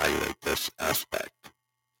really evaluate this aspect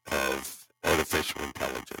of artificial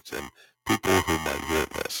intelligence, and people who might hear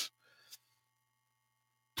this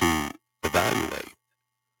to evaluate,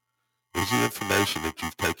 is the information that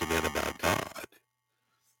you've taken in about God,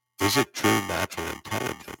 is it true natural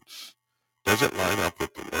intelligence? Does it line up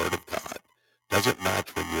with the Word of God? Does it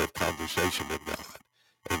match when you have conversation with God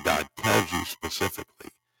and God tells you specifically?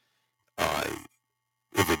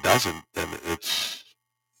 If it doesn't, then it's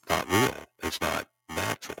not real. It's not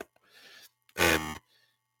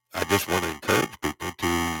just want to encourage people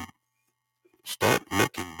to start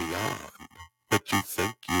looking beyond what you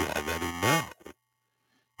think you already know.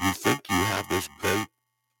 You think you have this great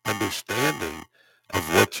understanding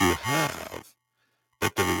of what you have,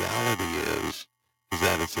 but the reality is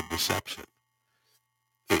that it's a deception.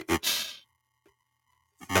 It's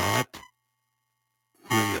not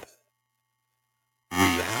real.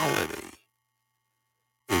 Reality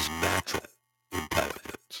is natural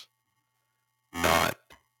intelligence, not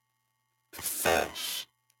the false,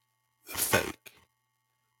 the fake.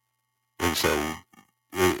 And so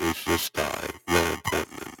it's just really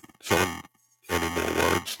important. And Sean, any more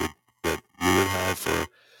words that you would have for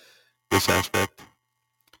this aspect?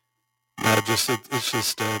 No, it's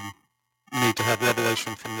just need to have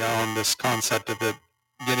revelation from Yah on this concept of it,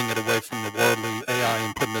 getting it away from the worldly AI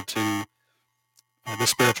and putting it to the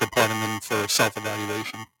spiritual part, and then for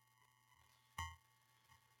self-evaluation.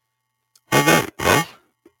 All right, well,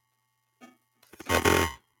 another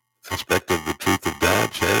aspect of the truth of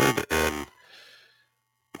God shared, and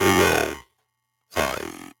we will,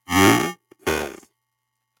 you will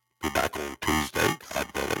be back on Tuesday, God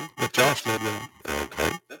willing. With Josh, Lord willing.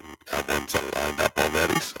 Okay, got one lined up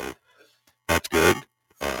already, so that's good.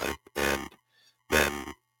 And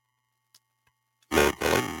then, Lord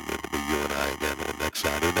willing, it'll be you and I again on next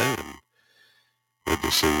Saturday, and we'll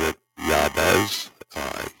just see what Yah does.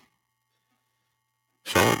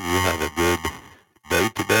 Sean, you have a good day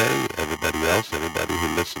today. Everybody else, anybody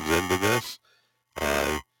who listens into this,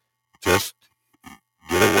 just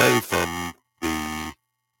get away from the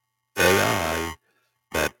AI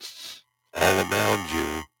that's all around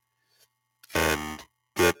you and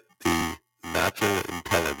get the natural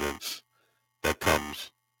intelligence that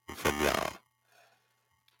comes from Yah.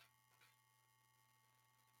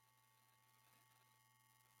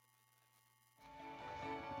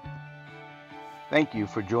 Thank you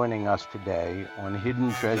for joining us today on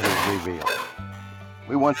Hidden Treasures Revealed.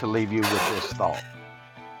 We want to leave you with this thought.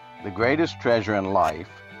 The greatest treasure in life,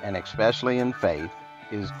 and especially in faith,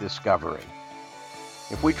 is discovery.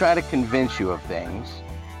 If we try to convince you of things,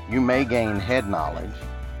 you may gain head knowledge,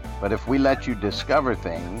 but if we let you discover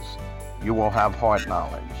things, you will have heart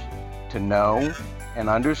knowledge, to know and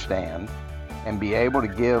understand and be able to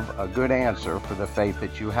give a good answer for the faith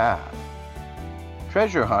that you have.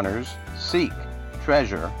 Treasure hunters seek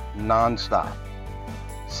treasure non-stop.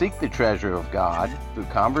 Seek the treasure of God through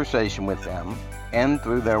conversation with them and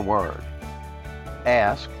through their word.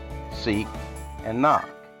 Ask, seek, and knock.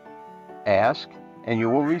 Ask, and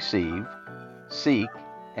you will receive. Seek,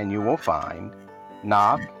 and you will find.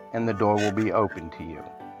 Knock, and the door will be open to you.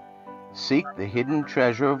 Seek the hidden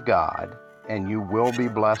treasure of God, and you will be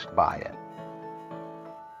blessed by it.